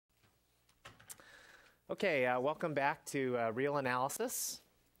Okay, welcome back to Real Analysis.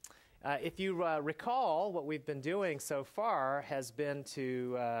 If you recall, what we've been doing so far has been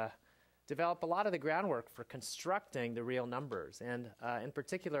to develop a lot of the groundwork for constructing the real numbers. And in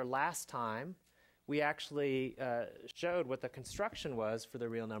particular, last time, we actually showed what the construction was for the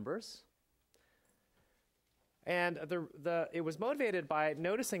real numbers. And it was motivated by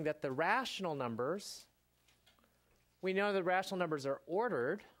noticing that the rational numbers, we know the rational numbers are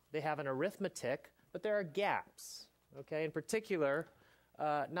ordered, they have an arithmetic, but there are gaps. Okay? In particular,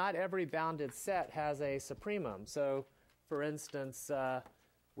 not every bounded set has a supremum. So, for instance,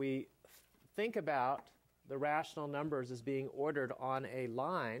 we think about the rational numbers as being ordered on a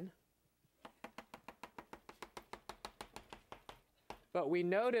line. But we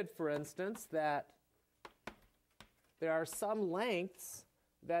noted, for instance, that there are some lengths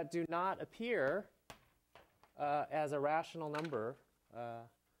that do not appear as a rational number.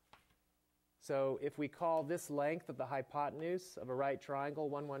 So if we call this length of the hypotenuse of a right triangle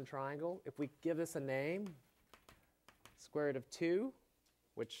 1, 1 triangle, if we give this a name, square root of 2,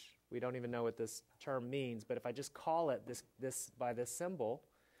 which we don't even know what this term means, but if I just call it this by this symbol,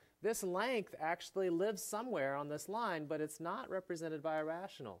 this length actually lives somewhere on this line, but it's not represented by a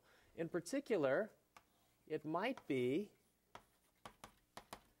rational. In particular, it might be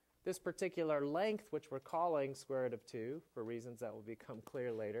this particular length, which we're calling square root of 2, for reasons that will become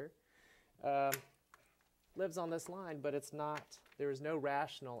clear later, lives on this line, but it's not, there is no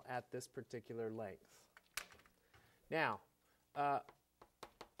rational at this particular length. Now,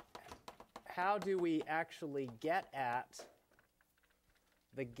 how do we actually get at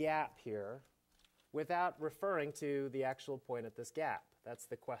the gap here without referring to the actual point at this gap? That's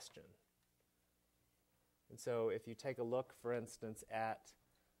the question. And so if you take a look, for instance, at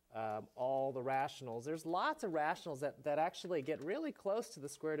all the rationals, there's lots of rationals that actually get really close to the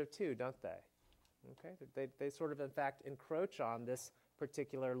square root of 2, don't they? Okay? They sort of, in fact, encroach on this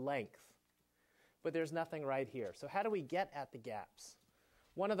particular length. But there's nothing right here. So how do we get at the gaps?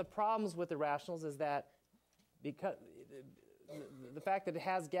 One of the problems with the rationals is that because the fact that it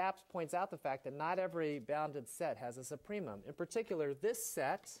has gaps points out the fact that not every bounded set has a supremum. In particular, this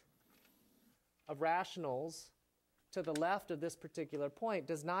set of rationals to the left of this particular point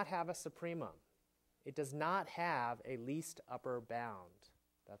does not have a supremum. It does not have a least upper bound.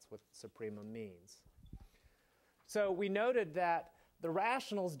 That's what supremum means. So we noted that the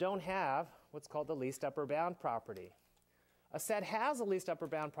rationals don't have what's called the least upper bound property. A set has a least upper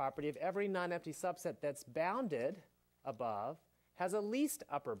bound property if every non-empty subset that's bounded above has a least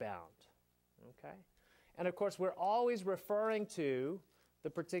upper bound. Okay? And of course, we're always referring to the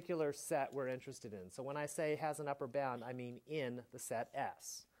particular set we're interested in. So when I say it has an upper bound, I mean in the set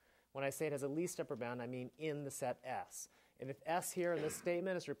S. When I say it has a least upper bound, I mean in the set S. And if S here in this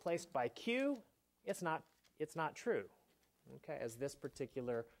statement is replaced by Q, it's not true, okay, as this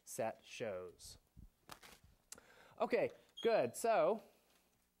particular set shows. Okay, good. So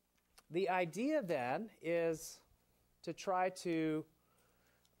the idea then is to try to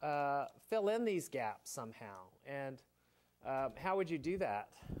fill in these gaps somehow. And how would you do that?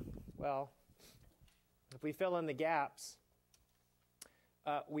 Well, if we fill in the gaps,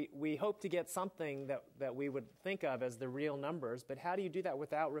 we hope to get something that we would think of as the real numbers, but how do you do that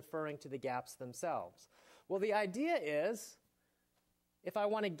without referring to the gaps themselves? Well, the idea is, if I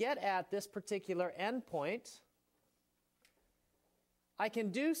want to get at this particular endpoint, I can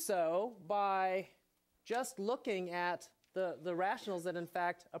do so by just looking at the rationals that in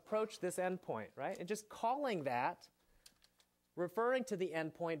fact approach this endpoint, right? And just calling that, referring to the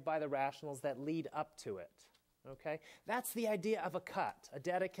endpoint by the rationals that lead up to it. Okay? That's the idea of a cut, a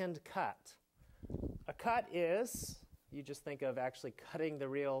Dedekind cut. A cut is, you just think of actually cutting the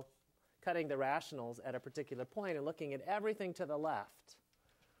rationals at a particular point and looking at everything to the left.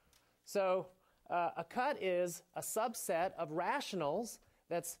 So a cut is a subset of rationals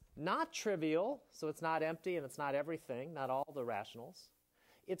that's not trivial, so it's not empty and it's not everything, not all the rationals.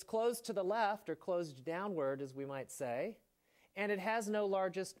 It's closed to the left, or closed downward, as we might say, and it has no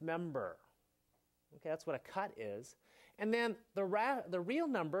largest member. Okay, that's what a cut is. And then the real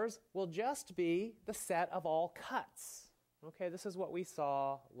numbers will just be the set of all cuts. Okay, this is what we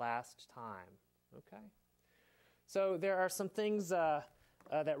saw last time. Okay, so there are some things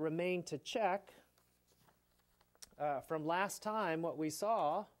that remain to check. From last time, what we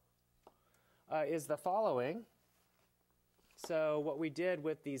saw is the following. So what we did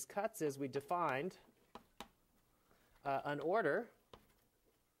with these cuts is we defined an order.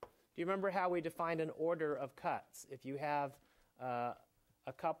 Do you remember how we defined an order of cuts? If you have a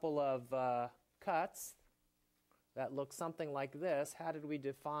couple of cuts, that looks something like this, how did we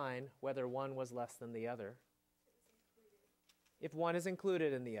define whether one was less than the other? If one is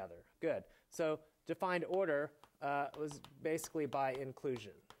included in the other. Good. So defined order was basically by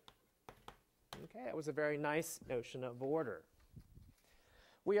inclusion. Okay, it was a very nice notion of order.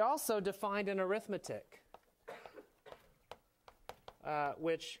 We also defined an arithmetic,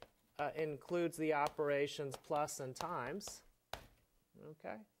 which includes the operations plus and times.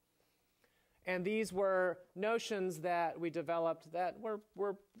 Okay? And these were notions that we developed that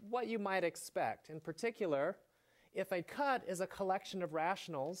were what you might expect. In particular, if a cut is a collection of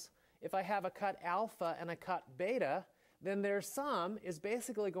rationals, if I have a cut alpha and a cut beta, then their sum is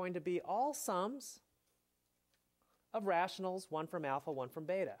basically going to be all sums of rationals, one from alpha, one from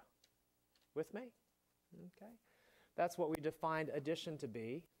beta. With me? Okay. That's what we defined addition to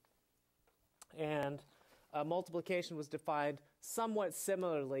be. And multiplication was defined somewhat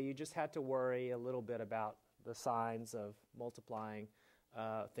similarly. You just had to worry a little bit about the signs of multiplying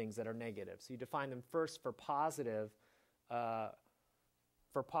things that are negative. So you define them first for positive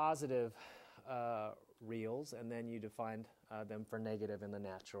reals, and then you defined them for negative in the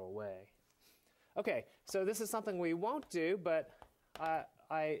natural way. Okay, so this is something we won't do, but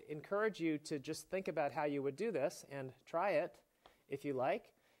I encourage you to just think about how you would do this and try it if you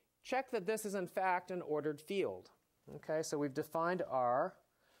like. Check that this is in fact an ordered field. Okay, so we've defined R.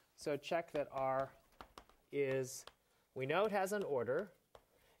 So check that R is, we know it has an order,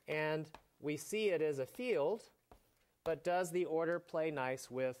 and we see it as a field, but does the order play nice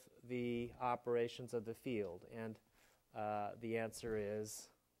with the operations of the field? And the answer is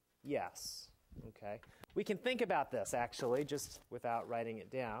yes. Okay, we can think about this actually just without writing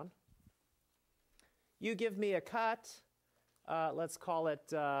it down. You give me a cut, let's call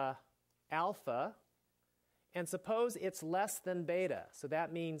it alpha, and suppose it's less than beta. So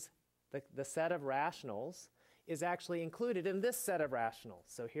that means the set of rationals is actually included in this set of rationals.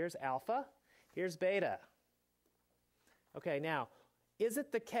 So here's alpha, here's beta. Okay, now, is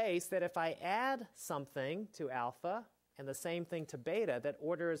it the case that if I add something to alpha and the same thing to beta, that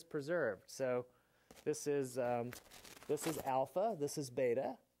order is preserved? So this is alpha, this is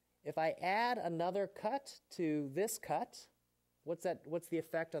beta. If I add another cut to this cut, what's the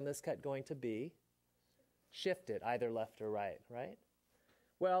effect on this cut going to be? Shift it either left or right, right?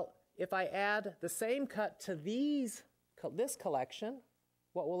 Well, if I add the same cut to this collection,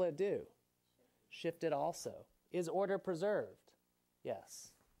 what will it do? Shift it also. Is order preserved?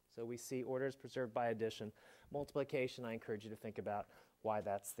 Yes. So we see order is preserved by addition. Multiplication, I encourage you to think about why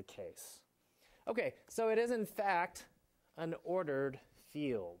that's the case. Okay, so it is in fact an ordered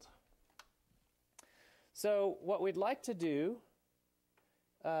field. So what we'd like to do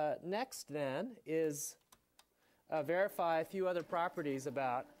next then is verify a few other properties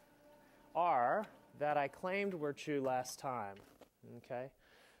about R that I claimed were true last time. Okay,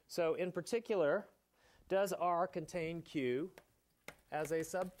 so in particular, does R contain Q as a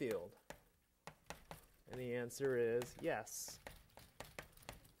subfield? And the answer is yes.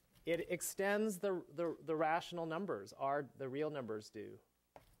 It extends the rational numbers. The real numbers do.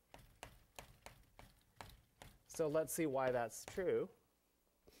 So let's see why that's true.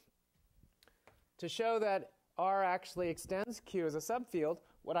 To show that R actually extends Q as a subfield,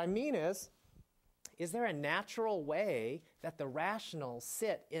 what I mean is there a natural way that the rationals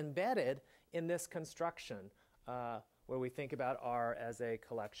sit embedded in this construction where we think about R as a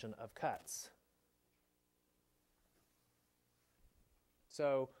collection of cuts?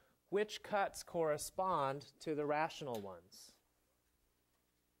 So which cuts correspond to the rational ones?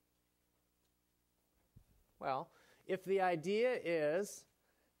 Well, if the idea is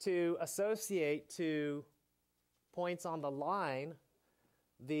to associate to points on the line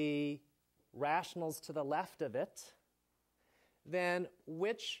the rationals to the left of it, then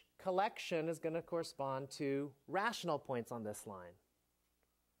which collection is going to correspond to rational points on this line?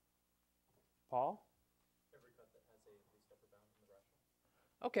 Paul? Every cut that has a least upper bound in the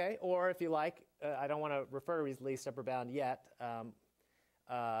rational. Okay, or if you like, I don't want to refer to least upper bound yet.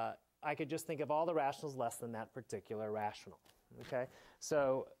 I could just think of all the rationals less than that particular rational. Okay,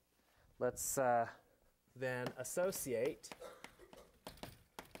 so let's then associate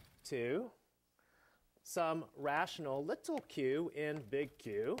to some rational little q in big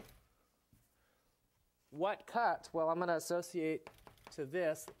Q. What cut? Well, I'm going to associate to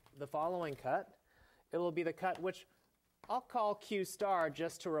this the following cut. It will be the cut which I'll call Q star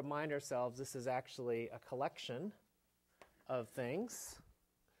just to remind ourselves this is actually a collection of things,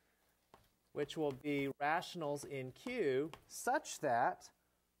 which will be rationals in Q such that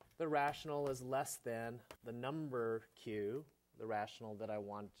the rational is less than the number Q, the rational that I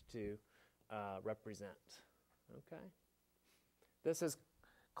want to represent. Okay? This is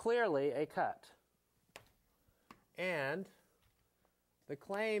clearly a cut. And the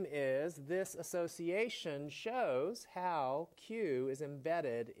claim is this association shows how Q is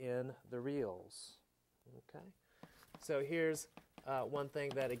embedded in the reals. Okay? So here's one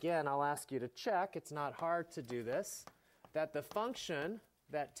thing that, again, I'll ask you to check. It's not hard to do this. That the function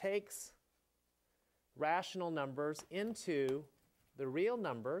that takes rational numbers into the real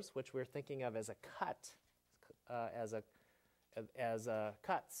numbers, which we're thinking of as a cut, as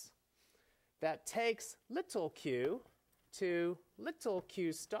cuts, that takes little q to little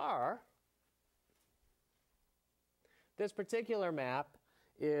q star. This particular map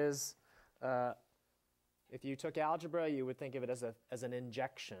is, if you took algebra, you would think of it as an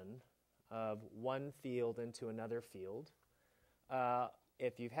injection of one field into another field.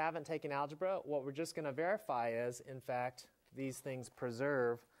 If you haven't taken algebra, what we're just going to verify is, in fact, these things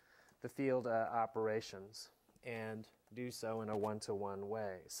preserve the field operations and do so in a one-to-one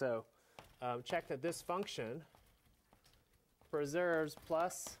way. So check that this function preserves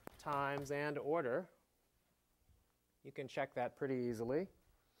plus, times, and order. You can check that pretty easily.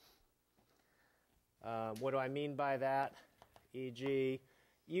 What do I mean by that? E.g.,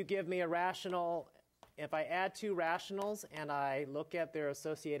 you give me a rational. If I add two rationals and I look at their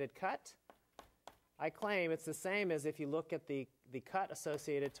associated cut, I claim it's the same as if you look at the cut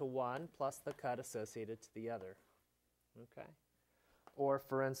associated to one plus the cut associated to the other. Okay? Or,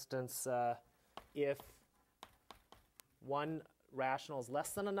 for instance, if one rational is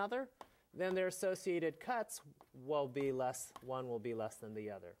less than another, then their associated cuts will be less. One will be less than the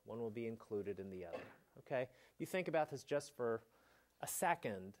other. One will be included in the other. Okay? You think about this just for a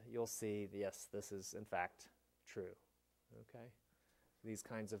second, you'll see, yes, this is in fact true. Okay? These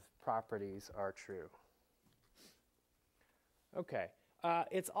kinds of properties are true. Okay.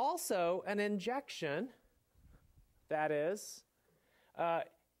 It's also an injection. That is,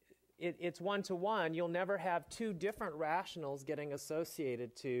 it's one-to-one. You'll never have two different rationals getting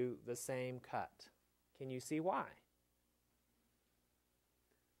associated to the same cut. Can you see why?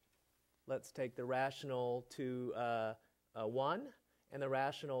 Let's take the rational to 1 and the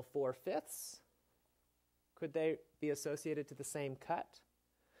rational 4/5. Could they be associated to the same cut?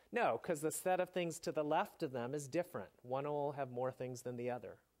 No, because the set of things to the left of them is different. One will have more things than the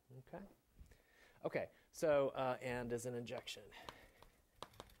other. Okay? Okay, so and as an injection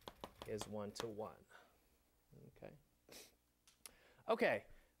is one-to-one. Okay? Okay,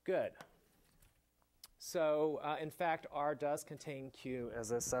 good. So, in fact, R does contain Q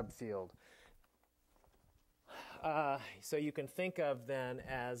as a subfield. So you can think of then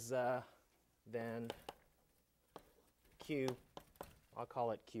as then Q, I'll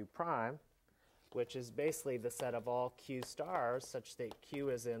call it Q prime, which is basically the set of all Q stars such that Q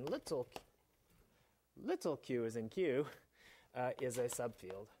is in little q is in Q, is a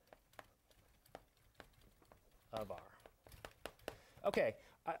subfield of R. Okay,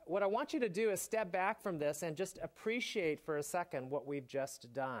 what I want you to do is step back from this and just appreciate for a second what we've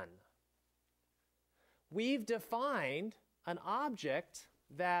just done. We've defined an object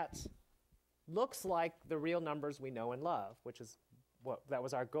that looks like the real numbers we know and love, which is that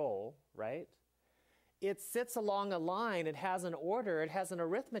was our goal, right? It sits along a line, it has an order, it has an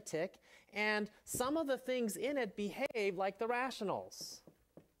arithmetic, and some of the things in it behave like the rationals.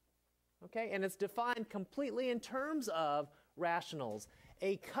 Okay, and it's defined completely in terms of rationals.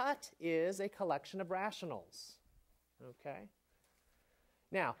 A cut is a collection of rationals. Okay?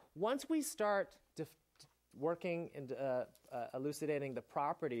 Now, once we start working and elucidating the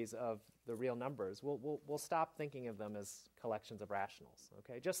properties of the real numbers, we'll stop thinking of them as collections of rationals.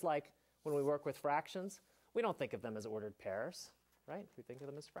 Okay? Just like when we work with fractions, we don't think of them as ordered pairs, right? We think of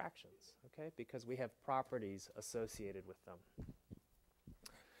them as fractions, okay? Because we have properties associated with them.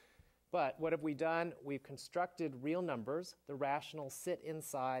 But what have we done? We've constructed real numbers. The rationals sit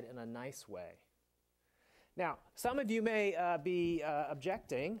inside in a nice way. Now, some of you may be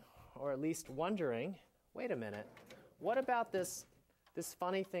objecting, or at least wondering, wait a minute, what about this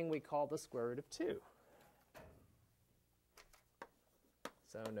funny thing we call the square root of 2?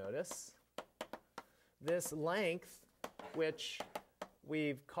 So notice, this length, which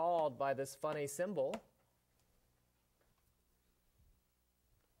we've called by this funny symbol,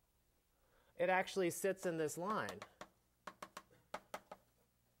 it actually sits in this line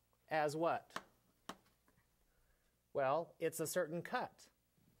as what? Well, it's a certain cut.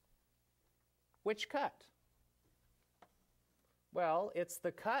 Which cut? Well, it's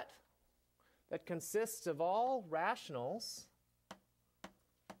the cut that consists of all rationals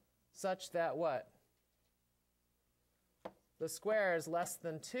such that what? The square is less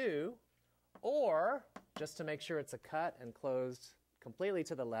than 2, or just to make sure it's a cut and closed completely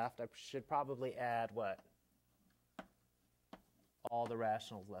to the left, I should probably add what? All the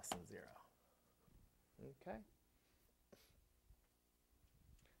rationals less than 0. Okay?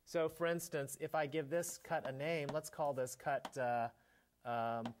 So for instance, if I give this cut a name, let's call this cut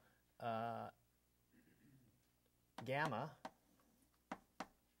gamma.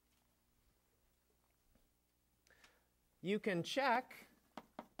 You can check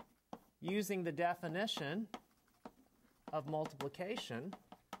using the definition of multiplication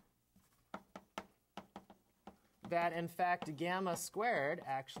that in fact gamma squared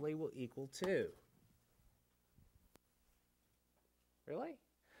actually will equal 2. Really?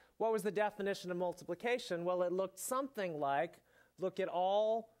 What was the definition of multiplication? Well, it looked something like, look at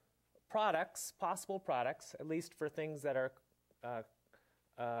all products, possible products, at least for things that are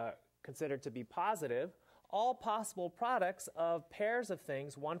considered to be positive, all possible products of pairs of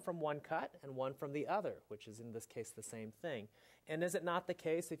things, one from one cut and one from the other, which is in this case the same thing. And is it not the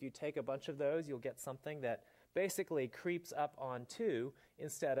case if you take a bunch of those, you'll get something that basically creeps up on 2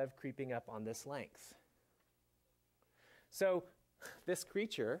 instead of creeping up on this length? So this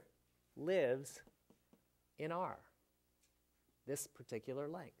creature lives in R, this particular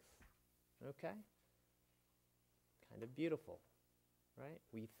length. Okay? Kind of beautiful, right?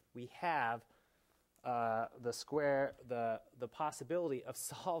 We have the possibility of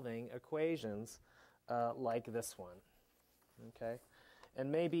solving equations like this one. Okay?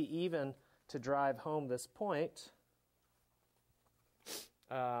 And maybe even to drive home this point,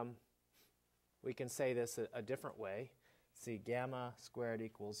 we can say this a different way. See, gamma squared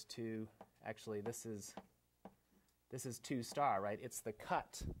equals 2. Actually, this is 2 star, right? It's the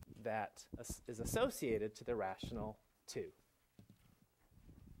cut that is associated to the rational 2.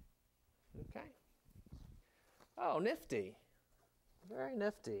 Okay. Oh, nifty. Very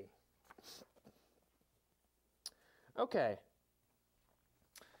nifty. Okay.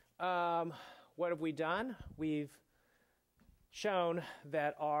 What have we done? We've shown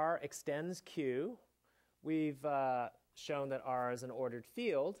that R extends Q. We've shown that R is an ordered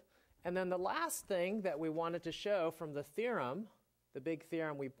field. And then the last thing that we wanted to show from the theorem, the big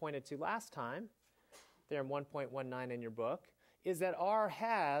theorem we pointed to last time, theorem 1.19 in your book, is that R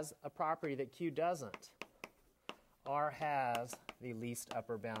has a property that Q doesn't. R has the least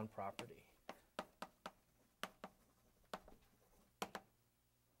upper bound property.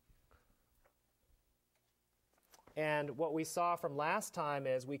 And what we saw from last time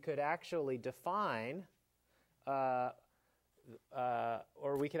is we could actually define, or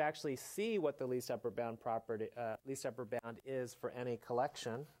we could actually see what the least upper bound property, least upper bound is for any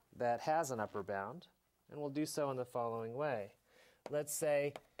collection that has an upper bound. And we'll do so in the following way. Let's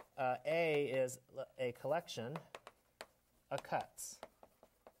say A is a collection of cuts.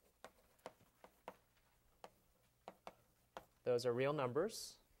 Those are real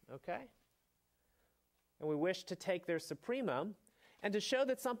numbers, okay? And we wish to take their supremum. And to show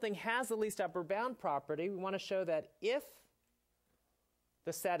that something has the least upper bound property, we want to show that if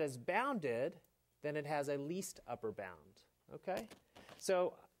the set is bounded, then it has a least upper bound, okay?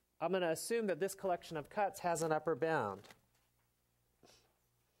 So I'm going to assume that this collection of cuts has an upper bound.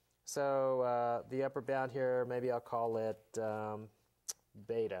 So the upper bound here, maybe I'll call it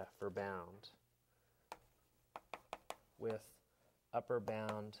beta for bound, with upper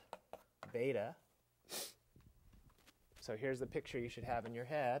bound beta. So here's the picture you should have in your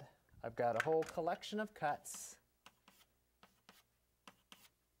head. I've got a whole collection of cuts,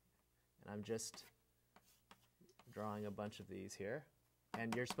 and I'm just drawing a bunch of these here.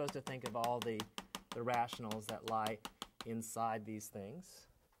 And you're supposed to think of all the rationals that lie inside these things.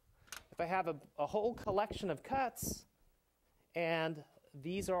 If I have a whole collection of cuts, and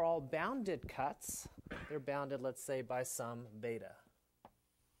these are all bounded cuts, they're bounded, let's say, by some beta.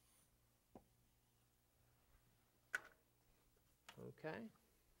 Okay.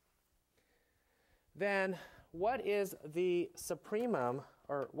 Then what is the supremum,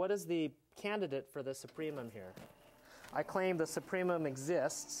 or what is the candidate for the supremum here? I claim the supremum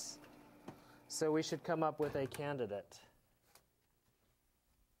exists, so we should come up with a candidate.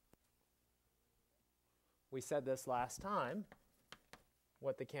 We said this last time,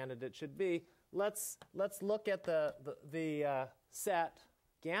 what the candidate should be. Let's look at the set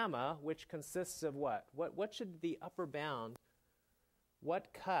gamma, which consists of what? What should the upper bound,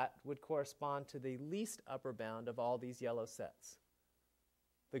 what cut would correspond to the least upper bound of all these yellow sets?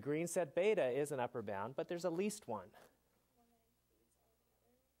 The green set beta is an upper bound, but there's a least one.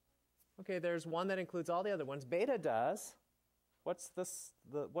 Okay, there's one that includes all the other ones. Beta does. What's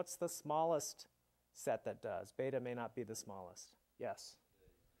the smallest set that does? Beta may not be the smallest. Yes?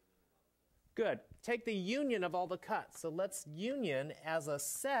 Good. Take the union of all the cuts. So let's union as a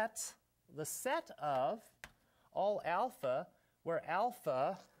set, the set of all alpha, where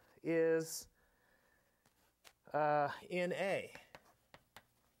alpha is in A.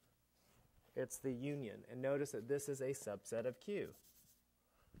 It's the union. And notice that this is a subset of Q.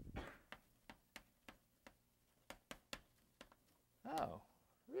 Oh,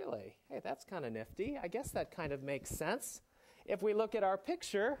 really? Hey, that's kind of nifty. I guess that kind of makes sense. If we look at our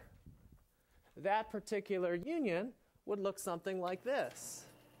picture, that particular union would look something like this,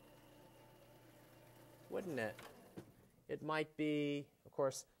 wouldn't it? It might be, of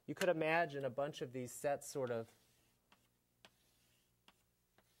course, you could imagine a bunch of these sets sort of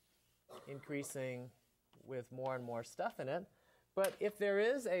increasing with more and more stuff in it. But if there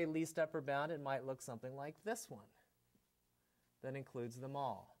is a least upper bound, it might look something like this one that includes them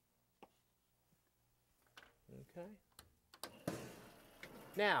all. Okay.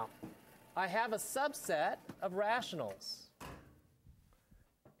 Now, I have a subset of rationals.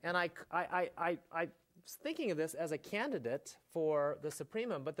 And I was thinking of this as a candidate for the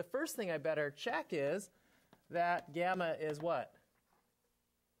supremum. But the first thing I better check is that gamma is what?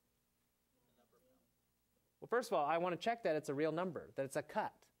 Well, first of all, I want to check that it's a real number, that it's a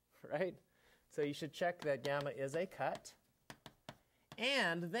cut, right? So you should check that gamma is a cut.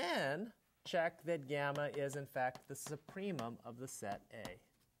 And then check that gamma is, in fact, the supremum of the set A.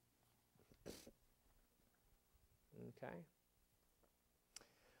 Okay.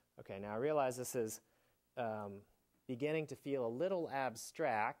 Okay, now I realize this is beginning to feel a little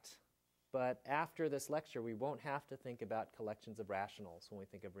abstract, but after this lecture, we won't have to think about collections of rationals when we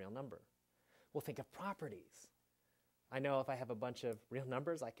think of real number. We'll think of properties. I know if I have a bunch of real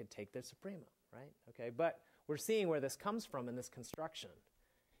numbers, I could take their supremum, right? Okay, but we're seeing where this comes from in this construction.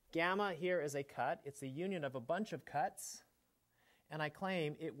 Gamma here is a cut. It's a union of a bunch of cuts. And I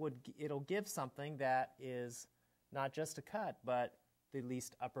claim it'll give something that is not just a cut, but the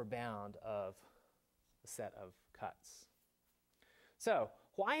least upper bound of a set of cuts. So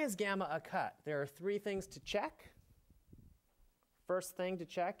why is gamma a cut? There are three things to check. First thing to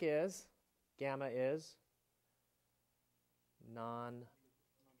check is gamma is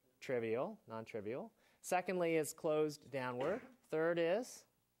non-trivial. Secondly is closed downward. Third is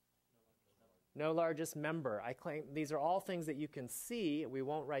no largest member. I claim these are all things that you can see. We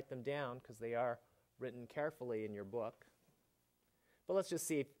won't write them down because they are written carefully in your book. But let's just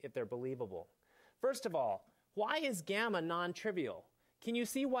see if they're believable. First of all, why is gamma non-trivial? Can you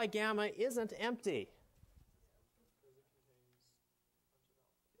see why gamma isn't empty?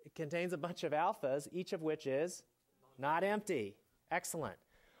 It contains a bunch of alphas, each of which is not empty. Excellent.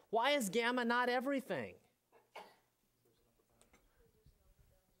 Why is gamma not everything?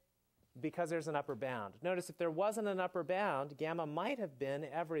 Because there's an upper bound. Notice if there wasn't an upper bound, gamma might have been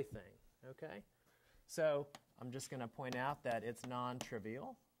everything. Okay? So I'm just going to point out that it's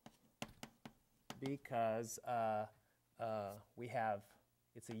non-trivial because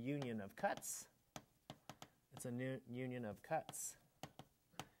it's a union of cuts. It's a union of cuts.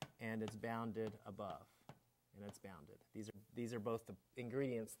 And it's bounded above. And it's bounded. These are both the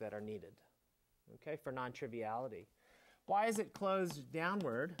ingredients that are needed, okay, for non-triviality. Why is it closed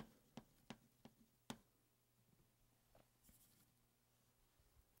downward?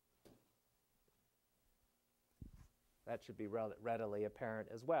 That should be readily apparent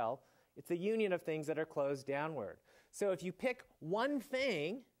as well. It's a union of things that are closed downward. So if you pick one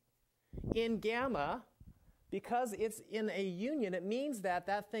thing in gamma, because it's in a union, it means that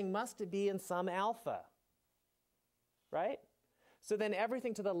that thing must be in some alpha, right? So then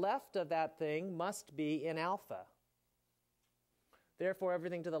everything to the left of that thing must be in alpha. Therefore,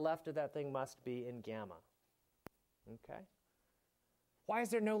 everything to the left of that thing must be in gamma. Okay? Why is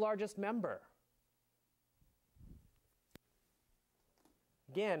there no largest member?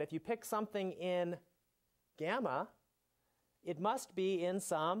 Again, if you pick something in gamma, it must be in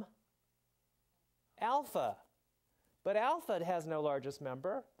some alpha. But alpha has no largest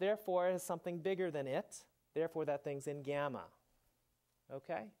member, therefore it has something bigger than it. Therefore that thing's in gamma.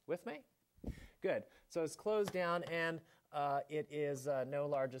 Okay, with me? Good. So it's closed down and it is no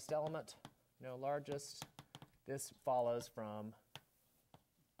largest element. No largest. This follows from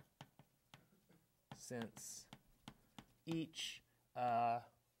since each,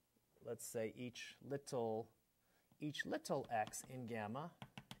 let's say each little x in gamma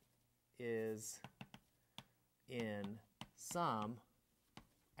is in some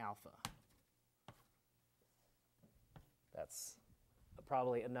alpha. That's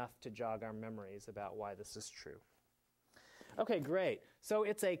probably enough to jog our memories about why this is true. Okay, great. So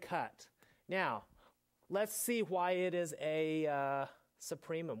it's a cut. Now, let's see why it is a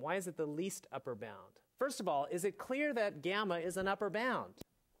supremum? Why is it the least upper bound? First of all, is it clear that gamma is an upper bound?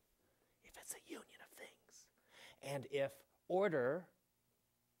 If it's a union of things. And if order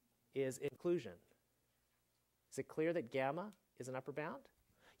is inclusion. Is it clear that gamma is an upper bound?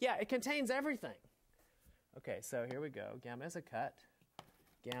 Yeah, it contains everything. Okay, so here we go. Gamma is a cut.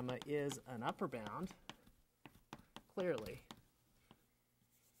 Gamma is an upper bound, clearly.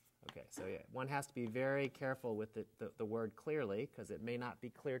 Okay, so yeah, one has to be very careful with the word clearly, because it may not be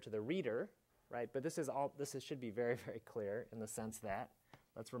clear to the reader, right? But this should be very, very clear in the sense that,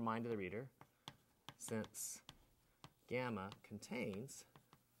 let's remind the reader, since gamma contains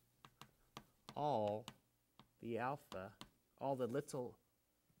all the alpha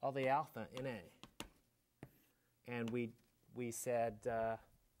in A. And we said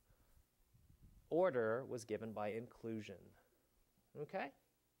order was given by inclusion. Okay?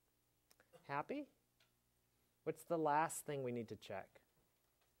 Happy? What's the last thing we need to check?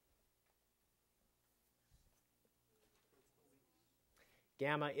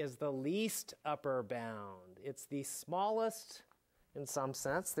 Gamma is the least upper bound. It's the smallest in some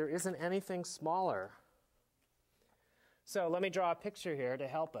sense. There isn't anything smaller. So let me draw a picture here to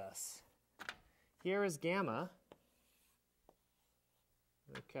help us. Here is gamma.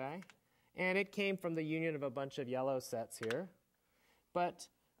 Okay? And it came from the union of a bunch of yellow sets here. But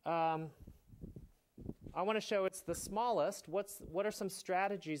I want to show it's the smallest. What are some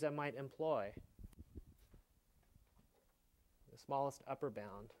strategies I might employ? The smallest upper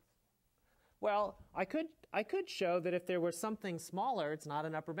bound. Well, I could show that if there were something smaller, it's not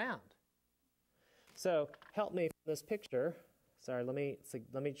an upper bound. So help me from this picture. Sorry, let me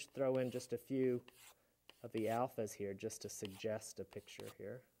throw in just a few of the alphas here just to suggest a picture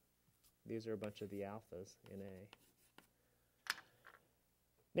here. These are a bunch of the alphas in A.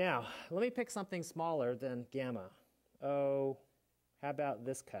 Now, let me pick something smaller than gamma. Oh, how about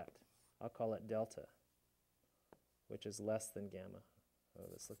this cut? I'll call it delta, which is less than gamma. Oh,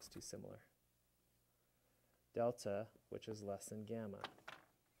 this looks too similar. Delta, which is less than gamma.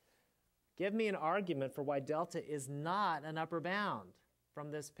 Give me an argument for why delta is not an upper bound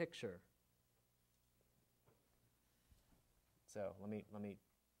from this picture. So let me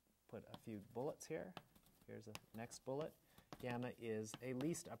put a few bullets here. Here's the next bullet. Gamma is a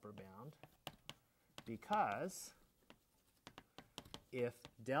least upper bound because if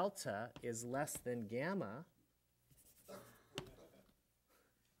delta is less than gamma,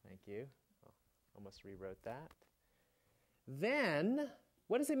 thank you, almost rewrote that, then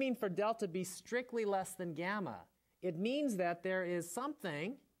what does it mean for delta be strictly less than gamma? It means that there is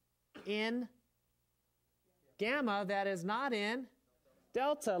something in gamma that is not in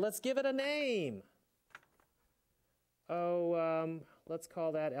delta. Let's give it a name. Oh, let's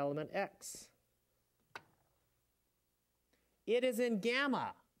call that element X. It is in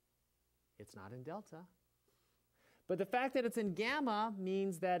gamma. It's not in delta. But the fact that it's in gamma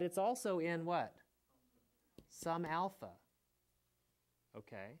means that it's also in what? Some alpha.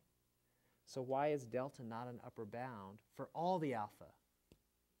 Okay. So why is delta not an upper bound for all the alpha?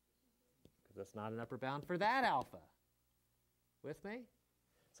 Because it's not an upper bound for that alpha. With me?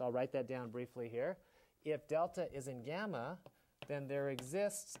 So I'll write that down briefly here. If delta is in gamma, then there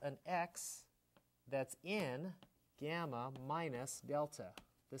exists an X that's in gamma minus delta.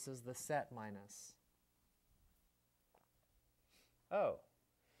 This is the set minus. Oh,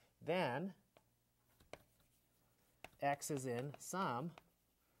 then X is in some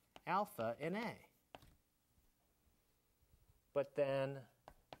alpha in A. But then,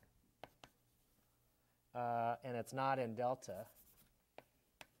 and it's not in delta.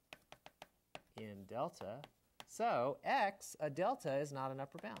 In delta, so X, a delta, is not an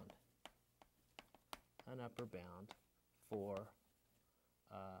upper bound. An upper bound for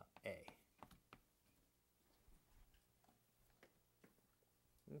A.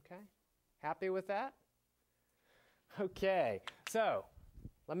 Okay, happy with that? Okay, so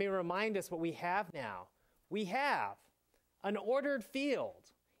let me remind us what we have now. We have an ordered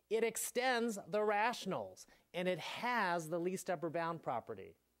field. It extends the rationals, and it has the least upper bound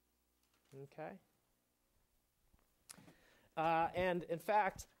property. Okay? And in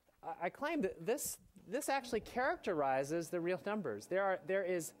fact, I claim that this actually characterizes the real numbers. There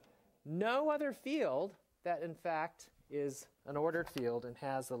is no other field that, in fact, is an ordered field and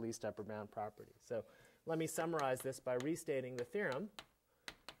has the least upper bound property. So let me summarize this by restating the theorem,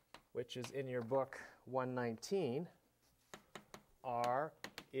 which is in your book 119. R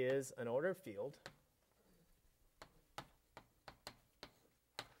is an ordered field.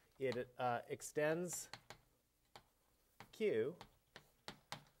 It extends Q,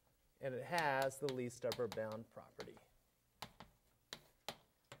 and it has the least upper bound property.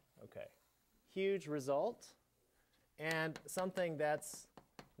 huge result, and something that's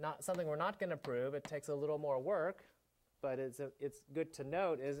not something we're not going to prove. It takes a little more work, but it's good to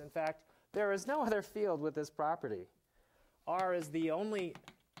note is, in fact, there is no other field with this property. R is the only,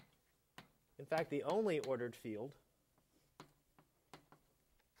 in fact, the only ordered field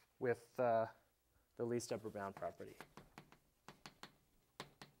with the least upper bound property.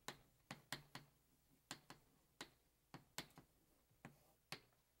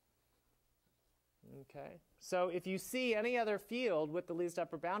 Okay, so if you see any other field with the least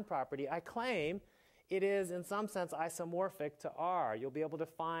upper bound property, I claim it is in some sense isomorphic to R. You'll be able to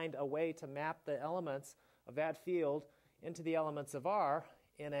find a way to map the elements of that field into the elements of R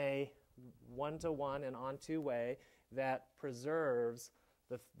in a one-to-one and onto way that preserves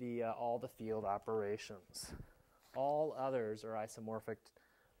all the field operations. All others are isomorphic,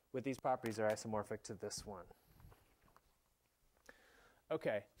 with these properties are isomorphic to this one.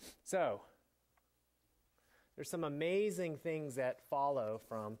 Okay, so there's some amazing things that follow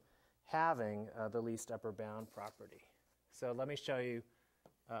from having the least upper bound property. So let me show you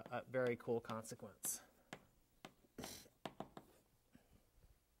a very cool consequence.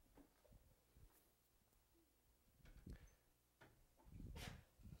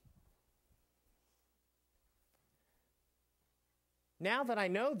 Now that I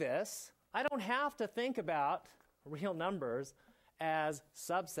know this, I don't have to think about real numbers as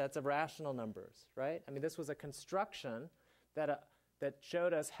subsets of rational numbers, right? I mean, this was a construction that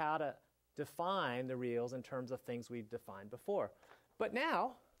showed us how to define the reals in terms of things we've defined before. But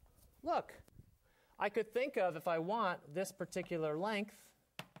now, look, I could think of, if I want, this particular length,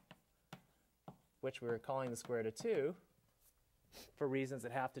 which we're calling the square root of 2, for reasons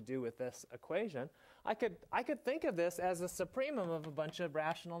that have to do with this equation, I could think of this as a supremum of a bunch of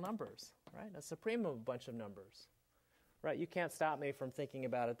rational numbers, right? A supremum of a bunch of numbers, right? You can't stop me from thinking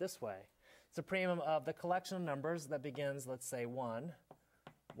about it this way. Supremum of the collection of numbers that begins, let's say, 1,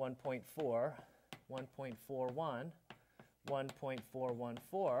 1.4, 1.41,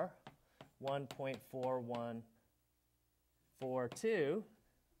 1.414, 1.4142,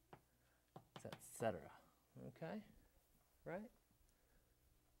 etc. Okay? Right?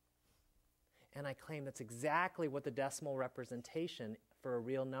 And I claim that's exactly what the decimal representation for a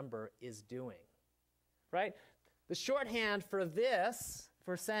real number is doing. Right? The shorthand for this,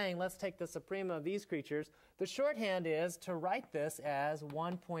 for saying let's take the supremum of these creatures, the shorthand is to write this as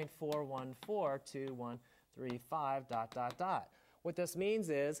 1.4142135 ... What this means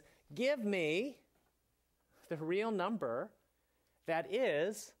is give me the real number that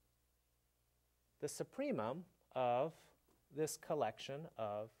is the supremum of this collection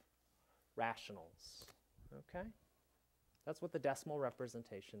of rationals. Okay? That's what the decimal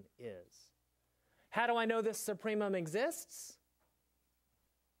representation is. How do I know this supremum exists?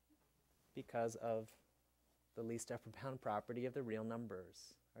 Because of the least upper bound property of the real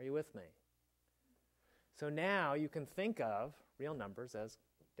numbers. Are you with me? So now you can think of real numbers as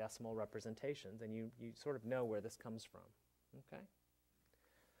decimal representations, and you sort of know where this comes from. Okay?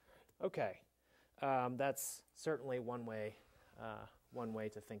 Okay. That's certainly one way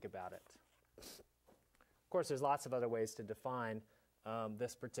to think about it. Of course, there's lots of other ways to define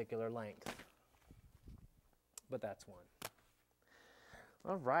this particular length, but that's one.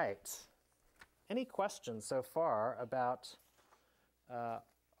 All right. Any questions so far about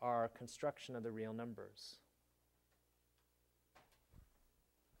our construction of the real numbers?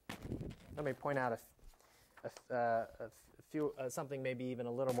 Let me point out a few, something maybe even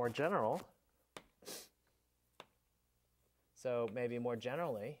a little more general. So maybe more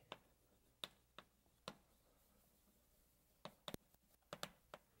generally,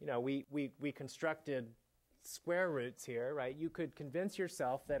 you know, we constructed square roots here, right? You could convince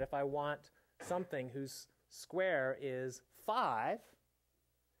yourself that if I want something whose square is 5,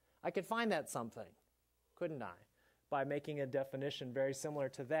 I could find that something, couldn't I? By making a definition very similar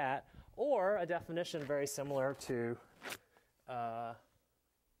to that, or a definition very similar to, to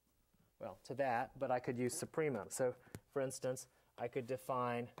that, but I could use supremum. So, for instance, I could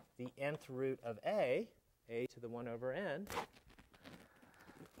define the nth root of a to the 1 over n.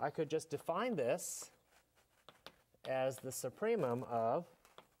 I could just define this as the supremum of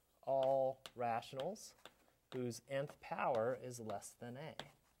all rationals whose nth power is less than a.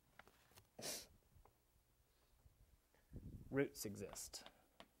 Roots exist.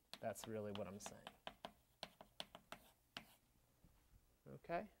 That's really what I'm saying.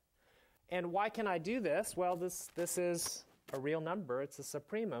 Okay? And why can I do this? Well, this is a real number. It's a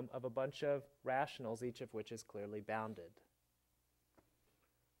supremum of a bunch of rationals, each of which is clearly bounded.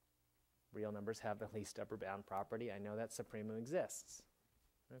 Real numbers have the least upper bound property. I know that supremum exists.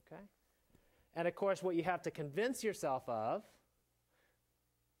 Okay? And of course, what you have to convince yourself of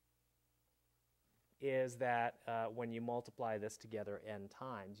is that when you multiply this together n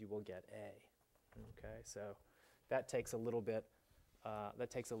times, you will get a. Okay, so that takes a little bit. That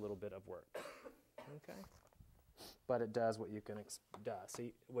takes a little bit of work. Okay, but it does what you can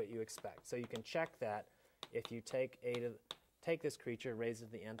what you expect. So you can check that if you take this creature, raise it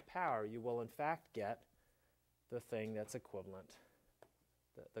to the nth power, you will in fact get the thing that's equivalent,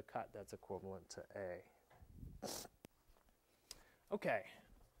 the cut that's equivalent to a. Okay.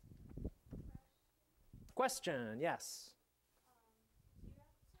 Question, yes. Do you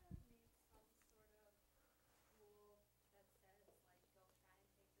have to make some sort of rule that says, like, go try and take the square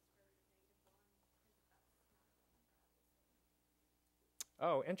root of -1? Because that's not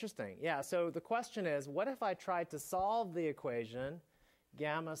Oh, interesting. Yeah, so the question is, what if I tried to solve the equation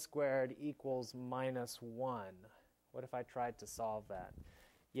gamma squared equals -1? What if I tried to solve that?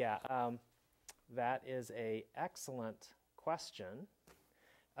 Yeah, that is an excellent question.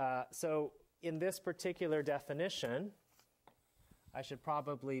 So in this particular definition, I should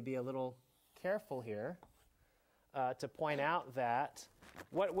probably be a little careful here to point out that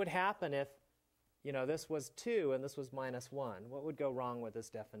what would happen if, this was 2 and this was -1? What would go wrong with this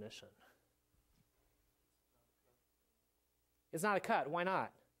definition? It's not a cut. Why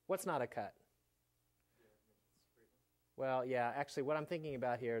not? What's not a cut? Well, yeah, actually what I'm thinking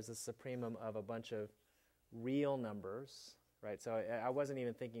about here is the supremum of a bunch of real numbers. Right, so I wasn't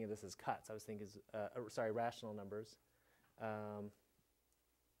even thinking of this as cuts. I was thinking, rational numbers. Yeah,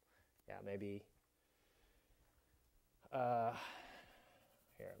 maybe.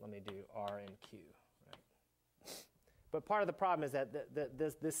 Here, let me do R and Q. Right. But part of the problem is that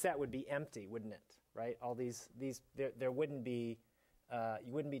this set would be empty, wouldn't it? Right, all these there wouldn't be.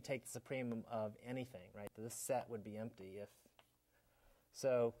 You wouldn't be take the supremum of anything, right? This set would be empty if.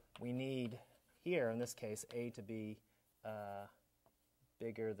 So we need here in this case a to be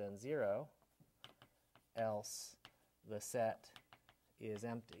bigger than 0, else the set is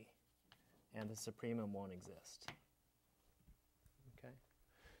empty and the supremum won't exist. Okay?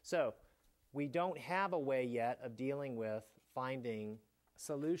 So we don't have a way yet of dealing with finding a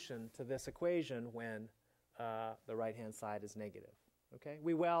solution to this equation when the right-hand side is negative. Okay?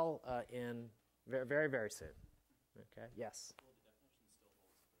 We will in very, very, very soon. Okay? Yes?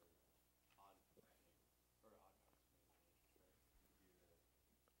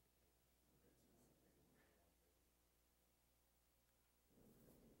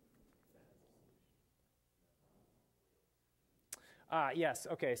 Yes.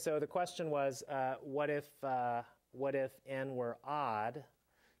 Okay. So the question was, what if n were odd?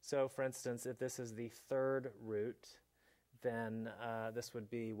 So, for instance, if this is the third root, then this would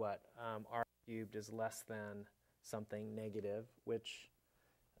be what? R cubed is less than something negative, which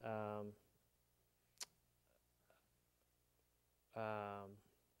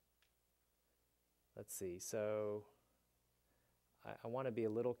let's see. So I want to be a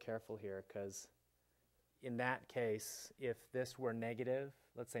little careful here because in that case, if this were negative,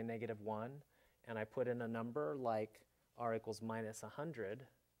 let's say -1, and I put in a number like r equals -100,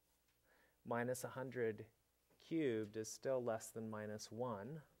 -100 cubed is still less than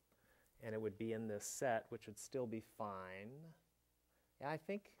 -1, and it would be in this set, which would still be fine. Yeah, I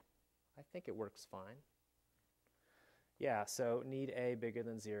think it works fine. Yeah, so need a bigger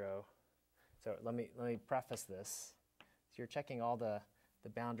than 0. So let me preface this. So you're checking all the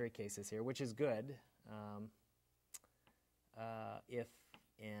boundary cases here, which is good. If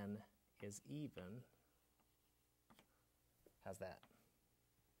n is even, how's that?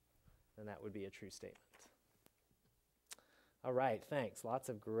 Then that would be a true statement. All right, thanks. Lots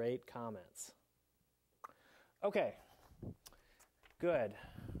of great comments. Okay, good.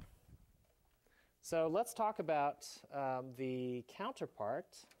 So let's talk about the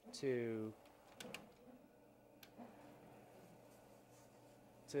counterpart to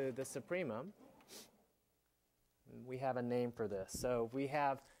the supremum. We have a name for this. So we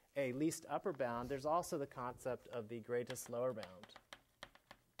have a least upper bound. There's also the concept of the greatest lower bound.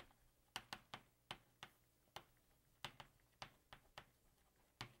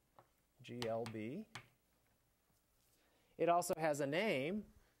 GLB. It also has a name.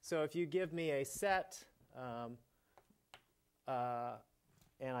 So if you give me a set and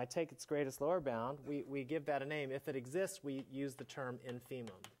I take its greatest lower bound, we give that a name. If it exists, we use the term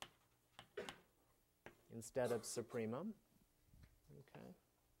infimum instead of supremum. Okay.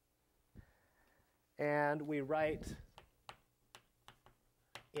 And we write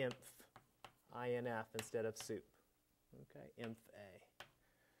inf, INF, instead of sup. Okay, inf A.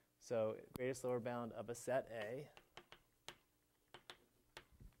 So greatest lower bound of a set A.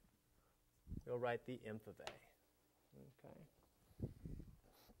 you'll write the inf of A. Okay.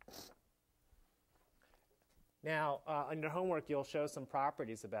 Now, on your homework, you'll show some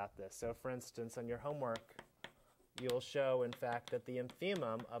properties about this. So, for instance, on your homework, you'll show, in fact, that the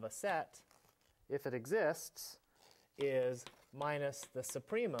infimum of a set, if it exists, is minus the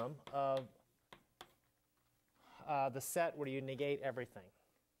supremum of the set where you negate everything.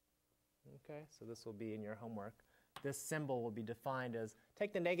 Okay, so this will be in your homework. This symbol will be defined as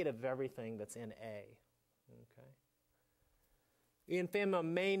take the negative of everything that's in A. Okay. The infimum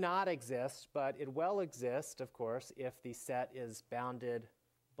may not exist, but it will exist, of course, if the set is bounded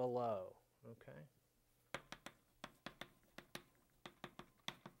below. Okay.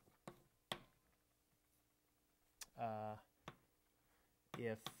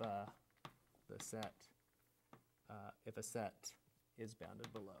 If a set is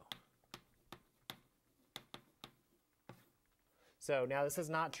bounded below. So now this is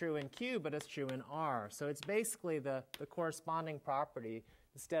not true in Q, but it's true in R. So it's basically the corresponding property.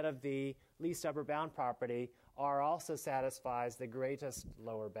 Instead of the least upper bound property, R also satisfies the greatest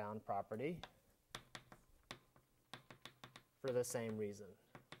lower bound property for the same reason.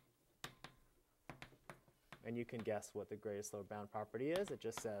 And you can guess what the greatest lower bound property is. It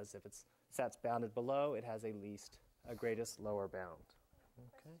just says if it's set's bounded below, it has a greatest lower bound.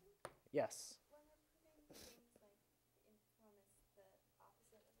 Okay. Yes. When we're putting things like the infimum is the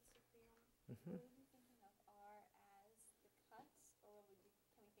opposite of the supremum, Mm-hmm. will we be thinking of R as the cuts, or can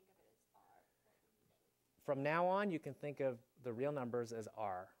we think of it as R? From now on, you can think of the real numbers as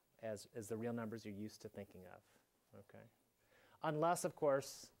R, as the real numbers you're used to thinking of. Okay. Unless, of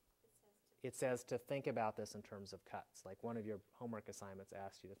course, it says to think about this in terms of cuts. Like one of your homework assignments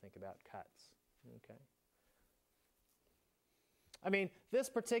asked you to think about cuts. Okay. I mean, this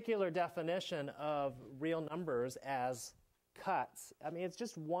particular definition of real numbers as cuts, I mean, it's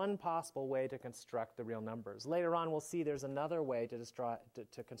just one possible way to construct the real numbers. Later on, we'll see there's another way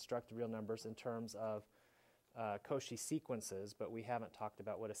to construct the real numbers in terms of Cauchy sequences, but we haven't talked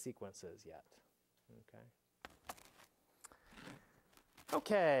about what a sequence is yet. Okay.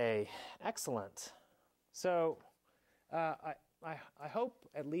 Okay, excellent. So I hope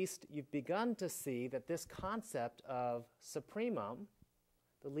at least you've begun to see that this concept of supremum,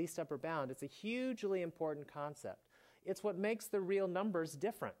 the least upper bound, it's a hugely important concept. It's what makes the real numbers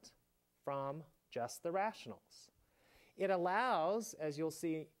different from just the rationals. It allows, as you'll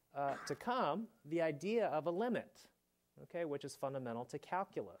see to come, the idea of a limit, okay, which is fundamental to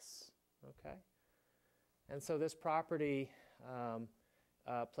calculus. Okay? And so this property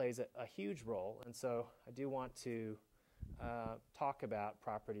plays a huge role, and so I do want to talk about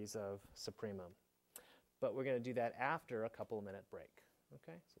properties of supremum. But we're going to do that after a couple-minute break.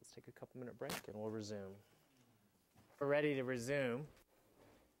 Okay, so let's take a couple-minute break and we'll resume. We're ready to resume.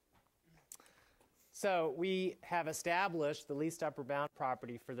 So we have established the least upper bound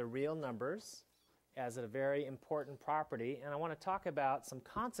property for the real numbers as a very important property, and I want to talk about some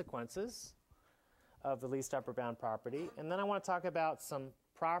consequences of the least upper bound property, and then I want to talk about some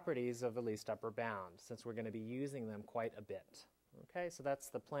properties of the least upper bound, since we're going to be using them quite a bit. Okay, so that's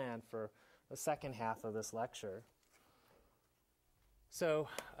the plan for the second half of this lecture. So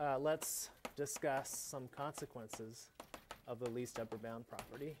let's discuss some consequences of the least upper bound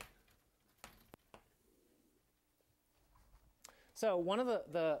property. So one of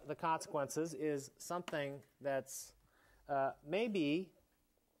the consequences is something that's maybe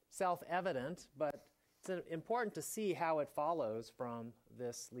self-evident, but it's important to see how it follows from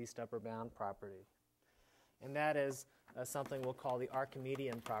this least upper bound property. And that is something we'll call the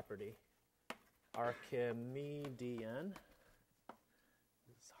Archimedean property. Archimedean.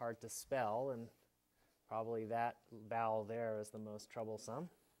 It's hard to spell, and probably that vowel there is the most troublesome.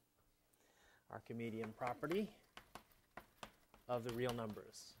 Archimedean property of the real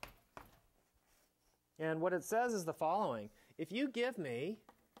numbers. And what it says is the following. If you give me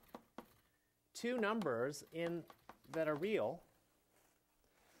two numbers that are real,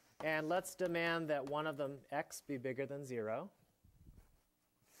 and let's demand that one of them, x, be bigger than 0,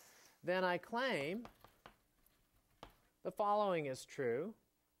 then I claim the following is true,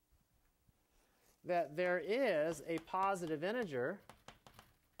 that there is a positive integer,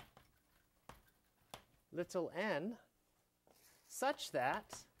 little n, such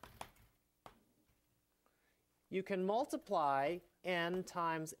that you can multiply n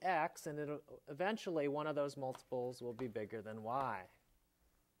times x, and eventually one of those multiples will be bigger than y.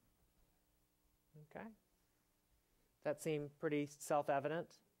 Okay? That seem pretty self-evident?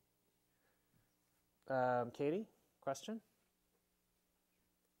 Katie, question?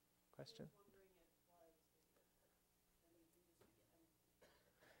 Question?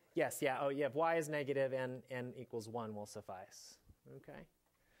 Yes, yeah, oh, yeah, if y is negative and n equals 1 will suffice. Okay?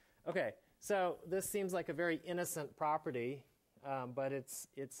 Okay, so this seems like a very innocent property, but it's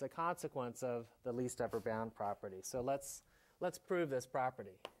a consequence of the least upper bound property. So let's prove this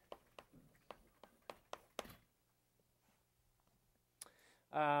property.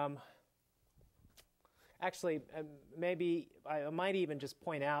 Actually, maybe I might even just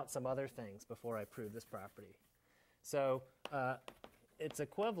point out some other things before I prove this property. So it's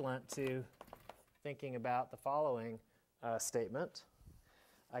equivalent to thinking about the following statement.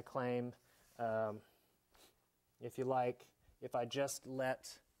 I claim, if you like, if I just let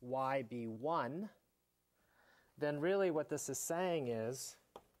y be 1, then really what this is saying is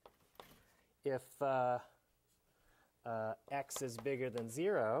if x is bigger than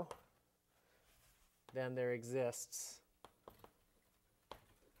 0, then there exists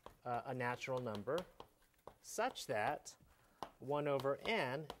a natural number such that 1 over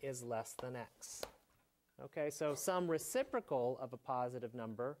n is less than x. Okay, so some reciprocal of a positive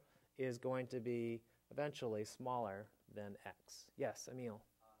number is going to be eventually smaller than x. Yes, Emil?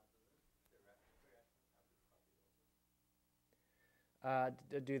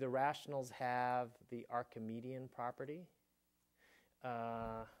 Do the rationals have the Archimedean property?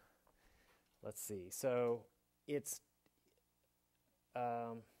 Let's see. So it's,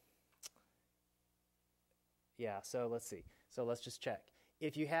 yeah, so let's see. So let's just check.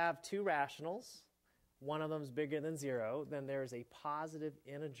 If you have two rationals, one of them is bigger than 0, then there's a positive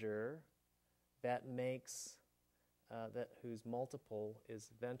integer that makes, whose multiple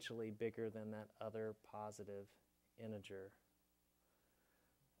is eventually bigger than that other positive integer.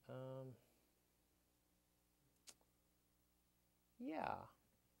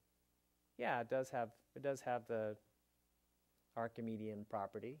 Yeah, it does have the Archimedean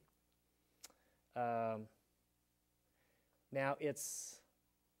property. Now it's,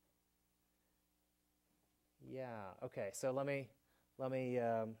 yeah, okay. So let me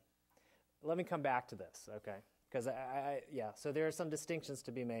come back to this, okay? Because yeah. So there are some distinctions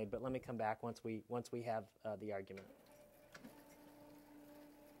to be made, but let me come back once we have the argument.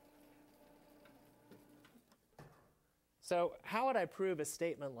 So how would I prove a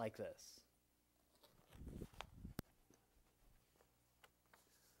statement like this?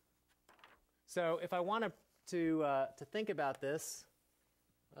 So if I want to think about this,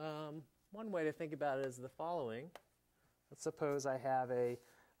 one way to think about it is the following. Let's suppose I have a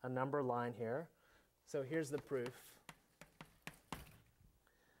number line here. So here's the proof.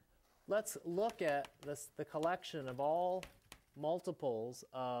 Let's look at the collection of all multiples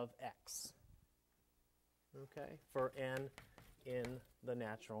of x, okay, for n in the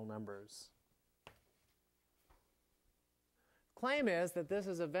natural numbers. Claim is that this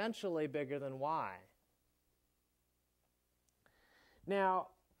is eventually bigger than y. Now,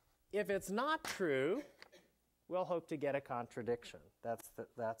 if it's not true, we'll hope to get a contradiction. That's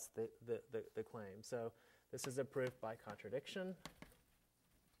the claim. So this is a proof by contradiction.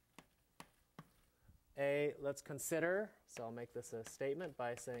 A, let's consider, so I'll make this a statement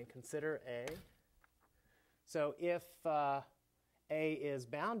by saying consider A. So if A is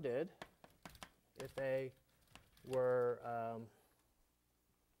bounded, if A were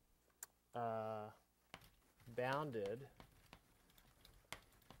bounded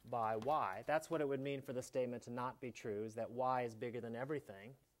by y, that's what it would mean for the statement to not be true, is that y is bigger than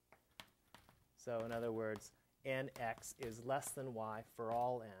everything. So in other words, nx is less than y for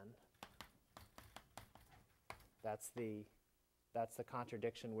all n. That's the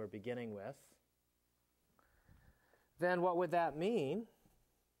contradiction we're beginning with. Then what would that mean?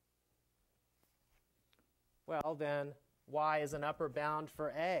 Well, then y is an upper bound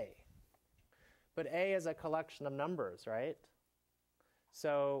for A. But A is a collection of numbers, right?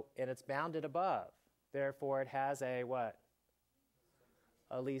 So, and it's bounded above. Therefore, it has a what?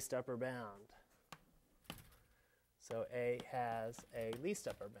 A least upper bound. So A has a least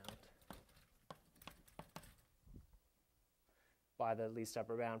upper bound by the least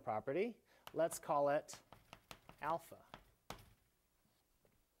upper bound property. Let's call it alpha.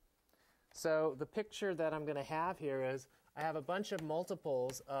 So the picture that I'm going to have here is I have a bunch of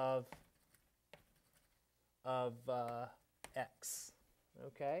multiples of x,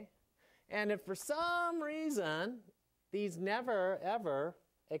 okay? And if for some reason these never ever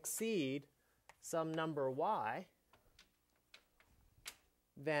exceed some number y,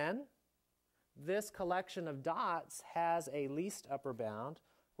 then this collection of dots has a least upper bound,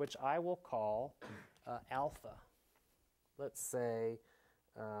 which I will call alpha. Let's say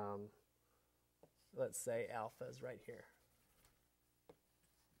alpha is right here.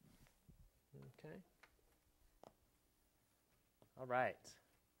 Okay. All right.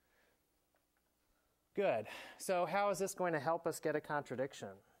 Good. So how is this going to help us get a contradiction?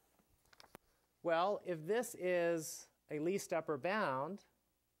 Well, if this is a least upper bound,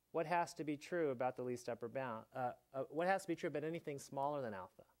 what has to be true about the least upper bound? What has to be true about anything smaller than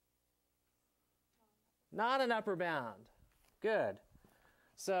alpha? Not an upper bound. Good.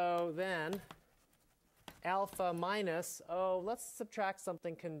 So then alpha minus, let's subtract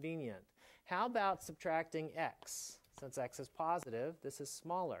something convenient. How about subtracting x? Since x is positive, this is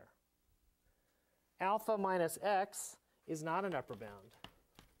smaller. Alpha minus x is not an upper bound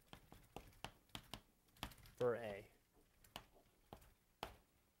for A.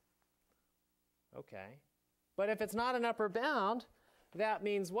 Okay. But if it's not an upper bound, that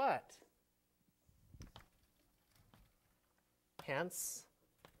means what? Hence,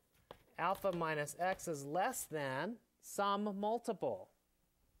 alpha minus x is less than some multiple.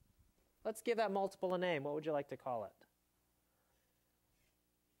 Let's give that multiple a name. What would you like to call it?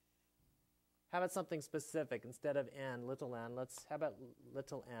 How about something specific? Instead of n, little n, how about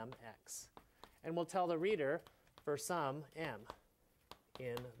little mx? And we'll tell the reader for some m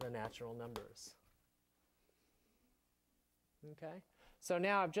in the natural numbers. Okay? So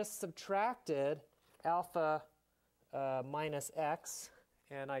now I've just subtracted alpha minus x,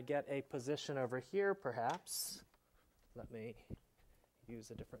 and I get a position over here, perhaps. Let me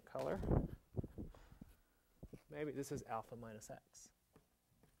use a different color. Maybe this is alpha minus x.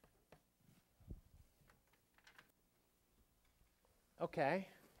 Okay.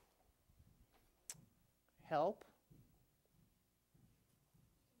 Help.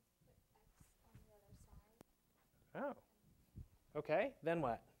 Oh. Okay, then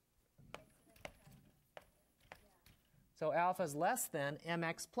what? So alpha is less than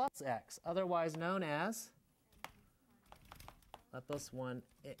mx plus x, otherwise known as, let this one,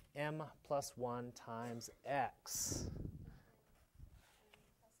 m plus 1 times x.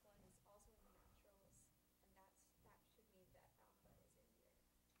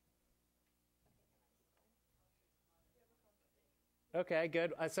 Okay,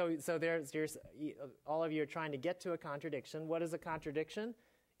 good. So there's all of you are trying to get to a contradiction. What is a contradiction?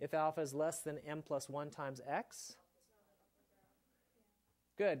 If alpha is less than m plus 1 times x?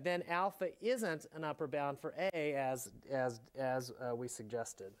 Good. Then alpha isn't an upper bound for A as we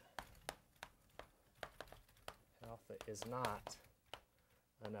suggested. Alpha is not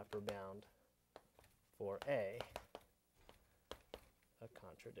an upper bound for A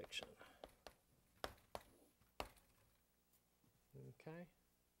contradiction. Okay.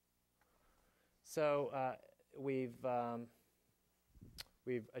 So we've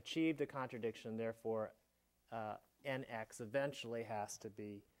achieved the contradiction. Therefore, nx eventually has to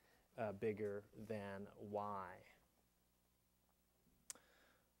be bigger than y.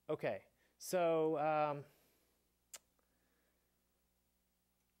 Okay. So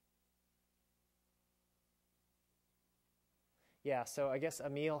yeah, so I guess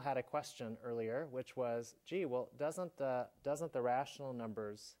Emil had a question earlier, which was, gee, well, doesn't the rational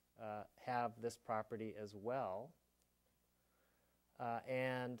numbers have this property as well?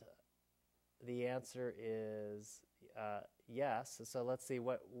 And the answer is yes. So let's see,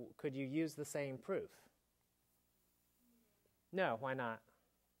 could you use the same proof? No, why not?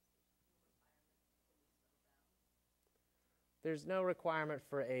 There's no requirement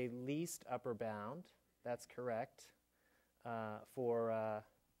for a least upper bound. That's correct. For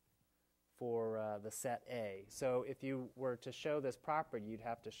the set A. So if you were to show this property, you'd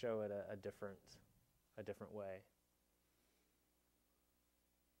have to show it a different way.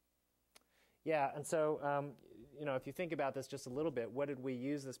 Yeah, and so if you think about this just a little bit, what did we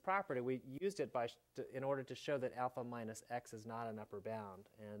use this property? We used it in order to show that alpha minus x is not an upper bound,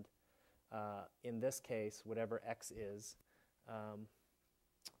 and in this case, whatever x is,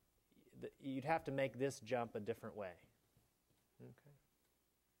 you'd have to make this jump a different way.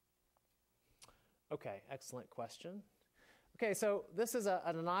 Okay, excellent question. Okay, so this is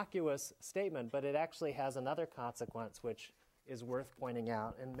an innocuous statement, but it actually has another consequence which is worth pointing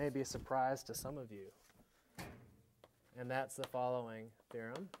out and may be a surprise to some of you. And that's the following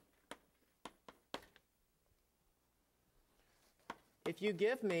theorem. If you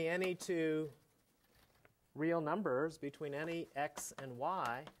give me any two real numbers between any x and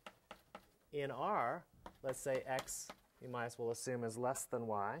y in R, let's say x, you might as well assume, is less than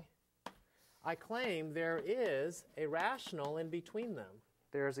y, I claim there is a rational in between them.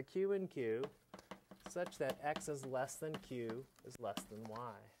 There is a q in q such that x is less than q is less than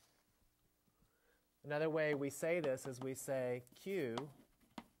y. Another way we say this is we say q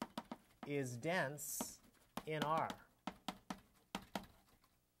is dense in R.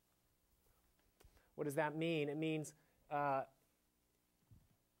 What does that mean? It means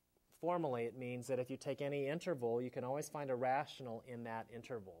formally, it means that if you take any interval, you can always find a rational in that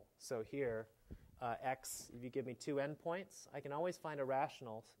interval. So here, x, if you give me 2 endpoints, I can always find a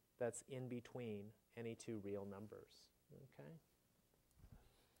rational that's in between any 2 real numbers. Okay?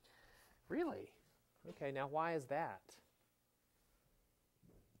 Really? Okay, now why is that?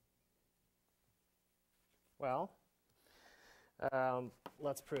 Well,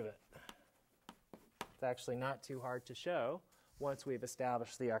 let's prove it. It's actually not too hard to show once we've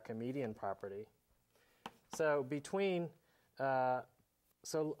established the Archimedean property. So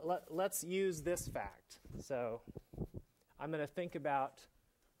let's use this fact. So I'm going to think about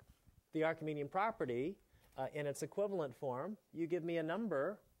the Archimedean property in its equivalent form. You give me a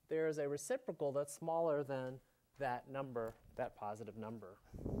number, there is a reciprocal that's smaller than that number, that positive number.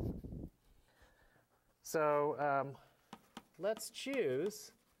 So let's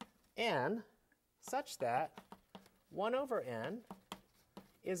choose n such that 1 over n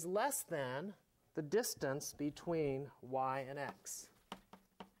is less than the distance between y and x.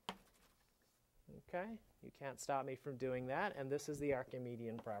 Okay? You can't stop me from doing that, and this is the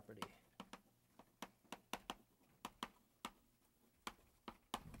Archimedean property.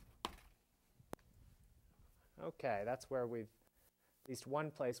 Okay, that's where at least one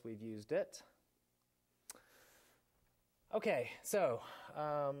place we've used it. Okay, so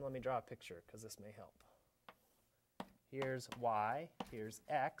let me draw a picture because this may help. Here's y, here's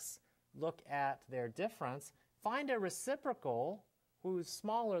x. Look at their difference. Find a reciprocal who's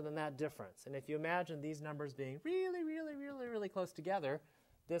smaller than that difference. And if you imagine these numbers being really, really, really, really close together,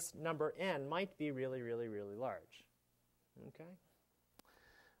 this number n might be really, really, really large. Okay?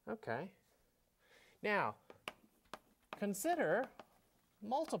 Okay. Now, consider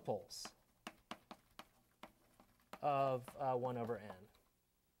multiples of 1 over n.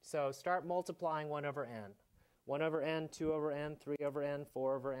 So start multiplying 1 over n. 1 over n, 2 over n, 3 over n,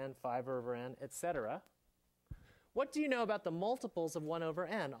 4 over n, 5 over n, etc. What do you know about the multiples of 1 over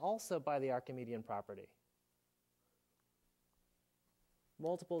n, also by the Archimedean property?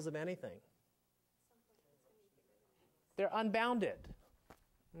 Multiples of anything. They're unbounded.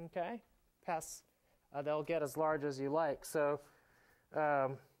 Okay? They'll get as large as you like. So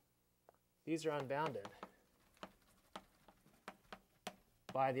these are unbounded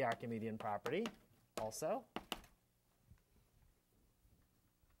by the Archimedean property also.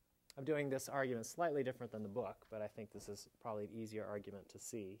 I'm doing this argument slightly different than the book, but I think this is probably an easier argument to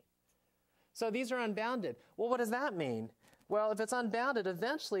see. So these are unbounded. Well, what does that mean? Well, if it's unbounded,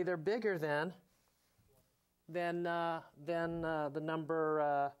 eventually they're bigger than the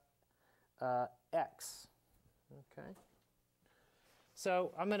number x. Okay.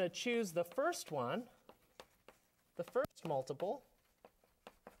 So I'm going to choose the first one, the first multiple,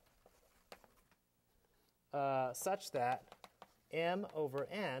 such that m over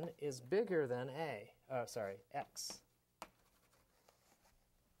n is bigger than x.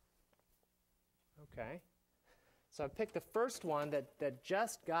 Okay. So I picked the first one that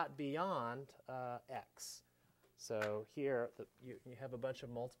just got beyond x. So here you have a bunch of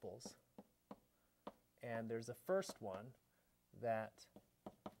multiples. And there's a first one that,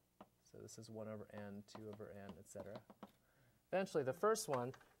 so this is 1 over n, 2 over n, etc. Eventually the first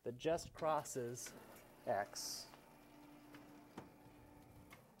one that just crosses x.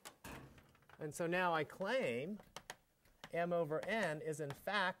 And so now I claim m over n is in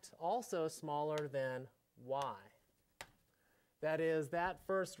fact also smaller than y. That is, that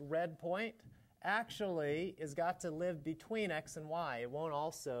first red point actually has got to live between x and y. It won't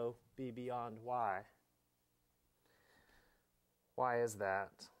also be beyond y. Why is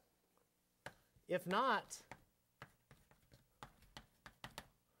that? If not,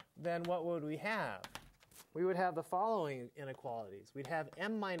 then what would we have? We would have the following inequalities. We'd have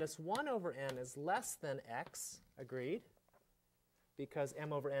m minus 1 over n is less than x, agreed, because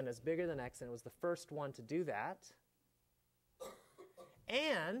m over n is bigger than x, and it was the first one to do that.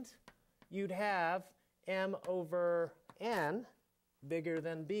 And you'd have m over n bigger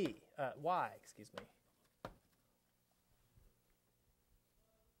than y, excuse me.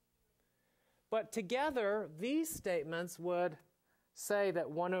 But together, these statements would say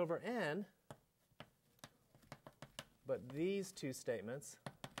that 1 over n, but these two statements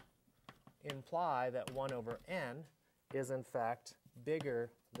imply that 1 over n is in fact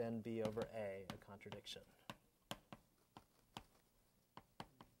bigger than b over a contradiction.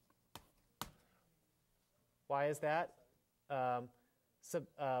 Why is that?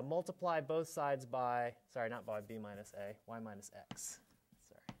 Multiply both sides by, sorry, not by b minus a, y minus x.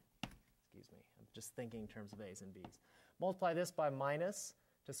 Sorry, excuse me. I'm just thinking in terms of a's and b's. Multiply this by minus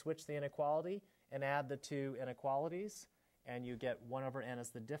to switch the inequality and add the two inequalities. and you get 1 over n as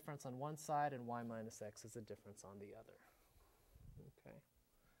the difference on one side, and y minus x is the difference on the other. Okay.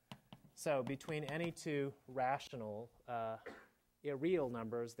 So between any two rational, real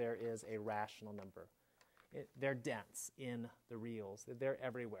numbers, there is a rational number. They're dense in the reals. They're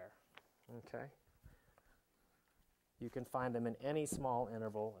everywhere. Okay. You can find them in any small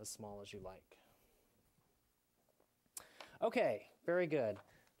interval, as small as you like. Okay, very good.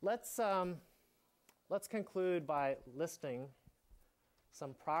 Let's conclude by listing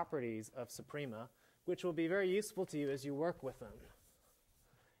some properties of suprema, which will be very useful to you as you work with them.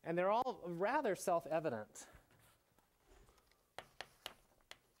 And they're all rather self-evident.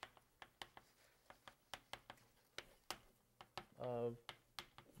 Of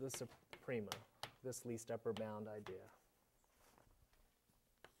the suprema, this least upper bound idea.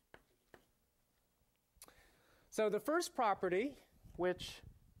 So the first property, which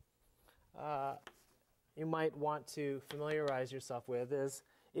you might want to familiarize yourself with, is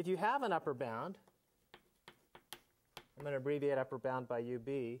if you have an upper bound, I'm going to abbreviate upper bound by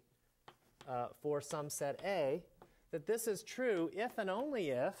UB, for some set A, that this is true if and only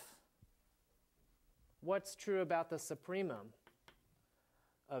if what's true about the supremum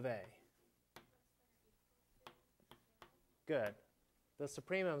of A. Good. The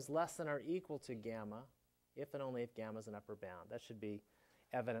supremum is less than or equal to gamma if and only if gamma is an upper bound. That should be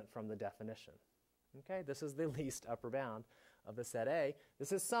evident from the definition. Okay, this is the least upper bound of the set A.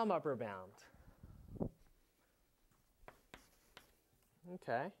 This is some upper bound.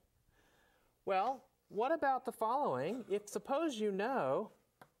 Okay. Well, what about the following? If suppose you know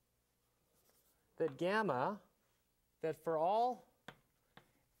that gamma, that for all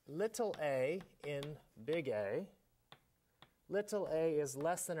little a in big A, little a is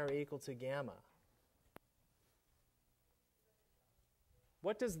less than or equal to gamma.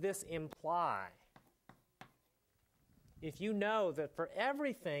 What does this imply? If you know that for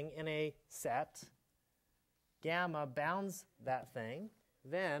everything in a set, gamma bounds that thing,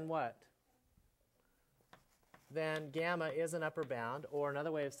 then what? Then gamma is an upper bound, or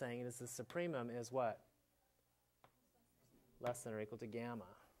another way of saying it is the supremum is what? Less than or equal to gamma.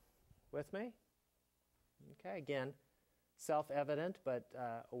 With me? Okay, again, self-evident, but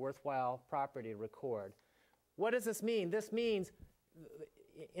a worthwhile property to record. What does this mean? This means,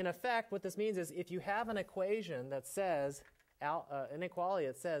 in effect, what this means is if you have an equation that says, inequality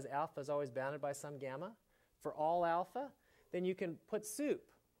that says alpha is always bounded by some gamma for all alpha, then you can put sup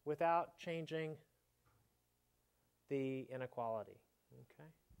without changing the inequality. Okay?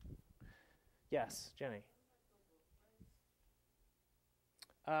 Yes, Jenny.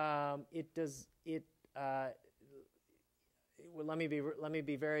 It does. Well, let me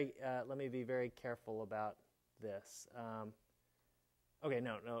be very careful about this. Okay,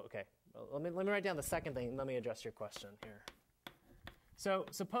 no. Okay. Well, let me write down the second thing, and let me address your question here. So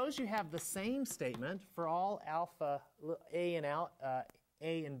suppose you have the same statement for all alpha a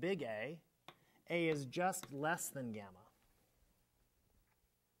in big A. A is just less than gamma.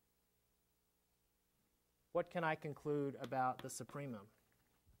 What can I conclude about the supremum?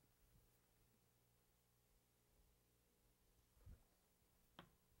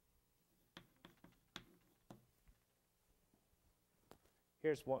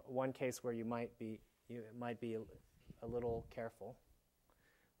 Here's one case where you might be a little careful.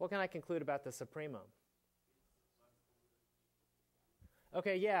 What can I conclude about the supremum?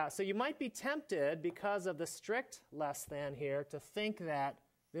 Okay, yeah, so you might be tempted because of the strict less than here to think that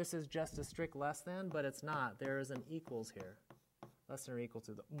this is just a strict less than, but it's not. There is an equals here, less than or equal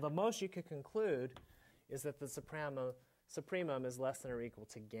to. The most you could conclude is that the supremum is less than or equal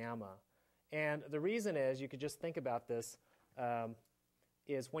to gamma. And the reason is, you could just think about this,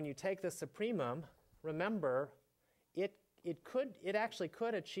 is when you take the supremum, remember, it actually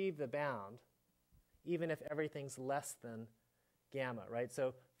could achieve the bound even if everything's less than gamma, right?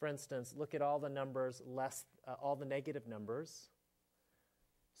 So, for instance, look at all the numbers all the negative numbers.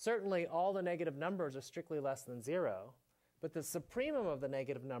 Certainly, all the negative numbers are strictly less than 0, but the supremum of the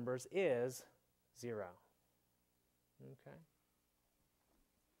negative numbers is 0. Okay.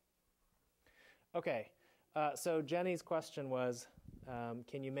 Okay. So Jenny's question was,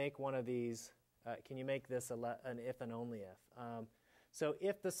 can you make one of these? Can you make this an if and only if? So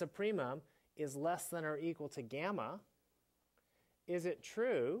if the supremum is less than or equal to gamma, is it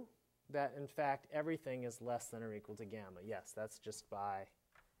true that in fact everything is less than or equal to gamma? Yes, that's just by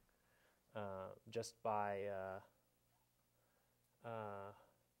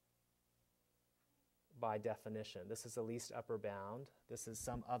definition. This is the least upper bound. This is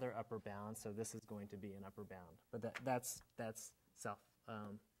some other upper bound, so this is going to be an upper bound. But that's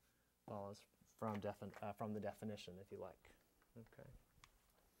follows from the definition, if you like. Okay.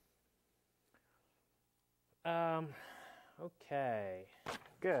 Okay,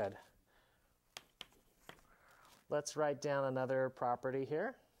 good. Let's write down another property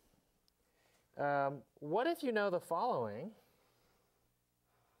here. What if you know the following?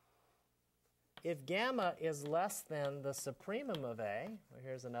 If gamma is less than the supremum of A, well,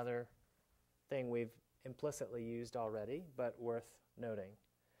 here's another thing we've implicitly used already, but worth noting.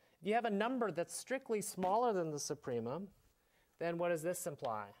 If you have a number that's strictly smaller than the supremum, then what does this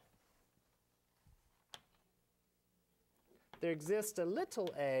imply? There exists a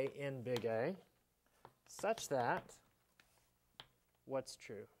little a in big A such that what's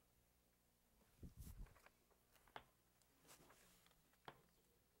true?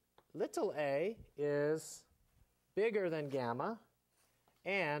 Little a is bigger than gamma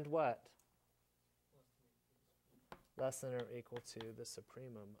and what? Less than or equal to the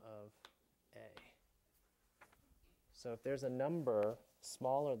supremum of A. So if there's a number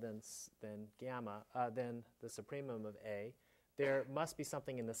smaller than gamma, than the supremum of A, there must be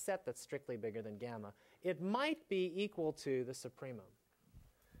something in the set that's strictly bigger than gamma. It might be equal to the supremum.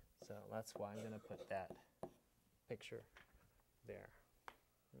 So that's why I'm going to put that picture there.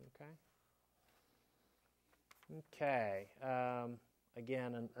 Okay. Okay.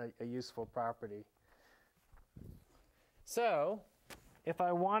 Again, a useful property. So, if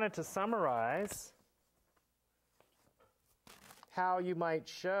I wanted to summarize how you might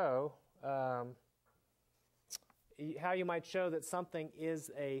show that something is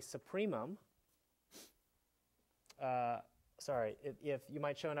a supremum, if you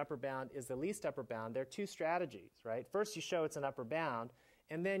might show an upper bound is the least upper bound, there are two strategies, right? First, you show it's an upper bound,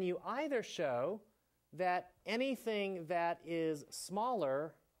 and then you either show that anything that is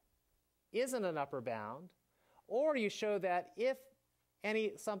smaller isn't an upper bound, or you show that if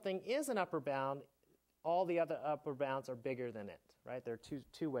something is an upper bound, all the other upper bounds are bigger than it, right? There are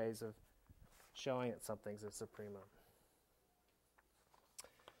two ways of showing that something's a supremum.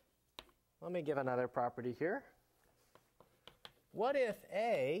 Let me give another property here. What if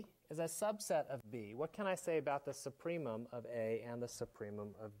A is a subset of B? What can I say about the supremum of A and the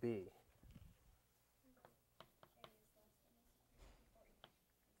supremum of B?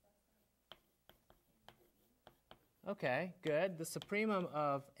 Okay, good. The supremum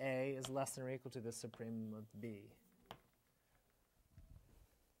of A is less than or equal to the supremum of B.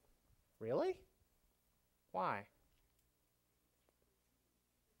 Really? Why?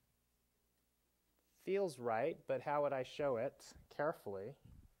 Feels right, but how would I show it carefully?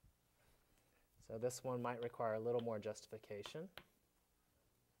 So this one might require a little more justification.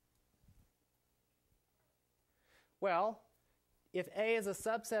 Well, if A is a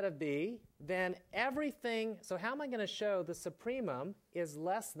subset of B, then everything, so how am I going to show the supremum is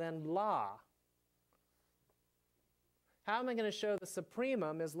less than blah? How am I going to show the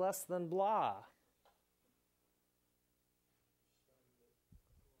supremum is less than blah?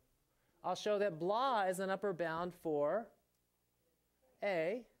 I'll show that blah is an upper bound for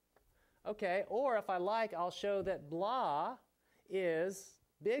A. Okay, or if I like, I'll show that blah is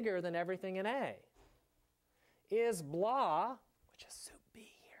bigger than everything in A. Is blah, which is sup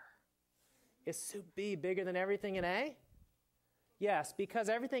B here, is sup B bigger than everything in A? Yes, because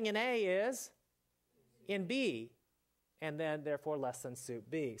everything in A is in B, and then therefore less than sup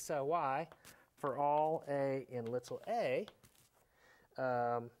B. So why? For all A in little a,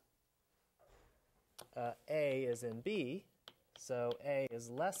 A is in B, so A is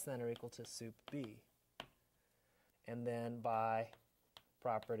less than or equal to sup B. And then by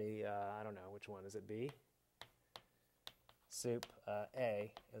property, I don't know, which one is it, B? Sup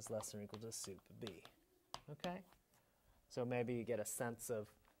A is less than or equal to sup B. Okay? So maybe you get a sense of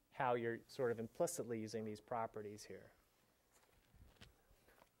how you're sort of implicitly using these properties here.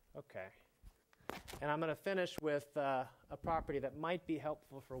 Okay. And I'm going to finish with a property that might be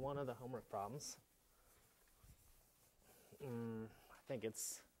helpful for one of the homework problems. I think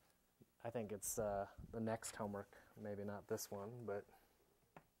it's the next homework, maybe not this one, but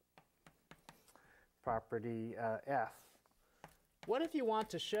property F. What if you want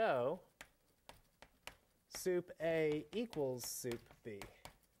to show sup A equals sup B?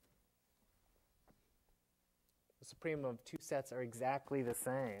 The supremum of two sets are exactly the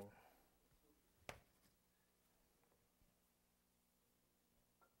same.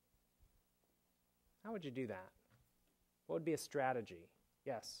 How would you do that? What would be a strategy?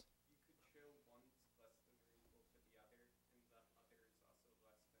 Yes? You could show one's less than or equal to the other, and the other is also less than or equal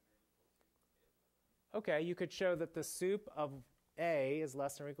to it. Okay, you could show that the sup of A is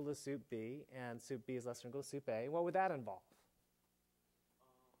less than or equal to sup B, and sup B is less than or equal to sup A. What would that involve?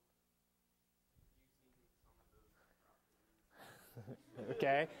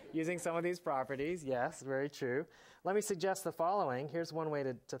 okay? Using some of these properties, yes, very true. Let me suggest the following. Here's one way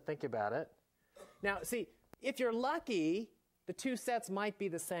to think about it. Now, see, if you're lucky, the two sets might be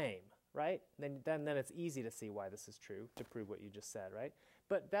the same, right? Then it's easy to see why this is true, to prove what you just said, right?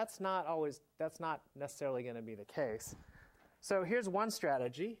 But that's not necessarily going to be the case. So here's one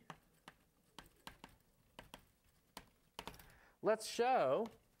strategy. Let's show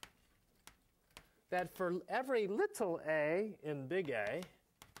that for every little a in big A,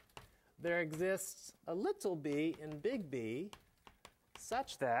 there exists a little b in big B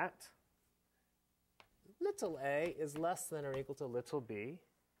such that little a is less than or equal to little b.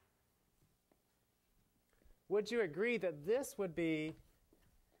 Would you agree that this would be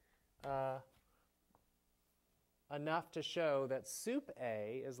enough to show that sup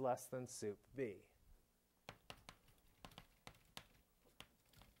A is less than sup B?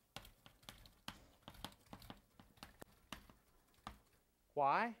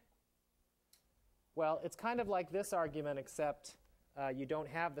 Why? Well, it's kind of like this argument, except you don't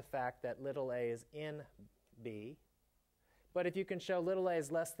have the fact that little a is in B. But if you can show little a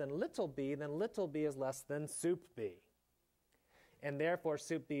is less than little b, then little b is less than sup b. And therefore,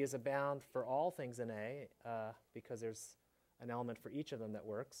 sup b is a bound for all things in A because there's an element for each of them that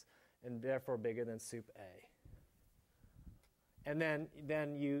works, and therefore bigger than sup A. And then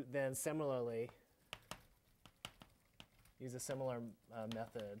similarly use a similar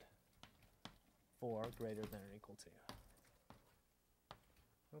method for greater than or equal to.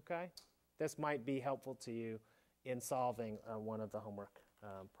 Okay? This might be helpful to you in solving one of the homework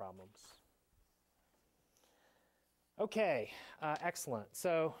problems. Okay, excellent.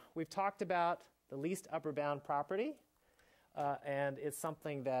 So we've talked about the least upper bound property, and it's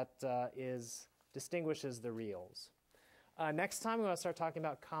something that distinguishes the reals. Next time, we're going to start talking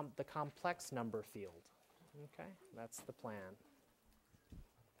about the complex number field. Okay, that's the plan.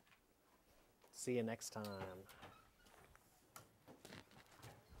 See you next time.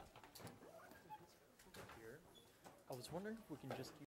 I was wondering if we can just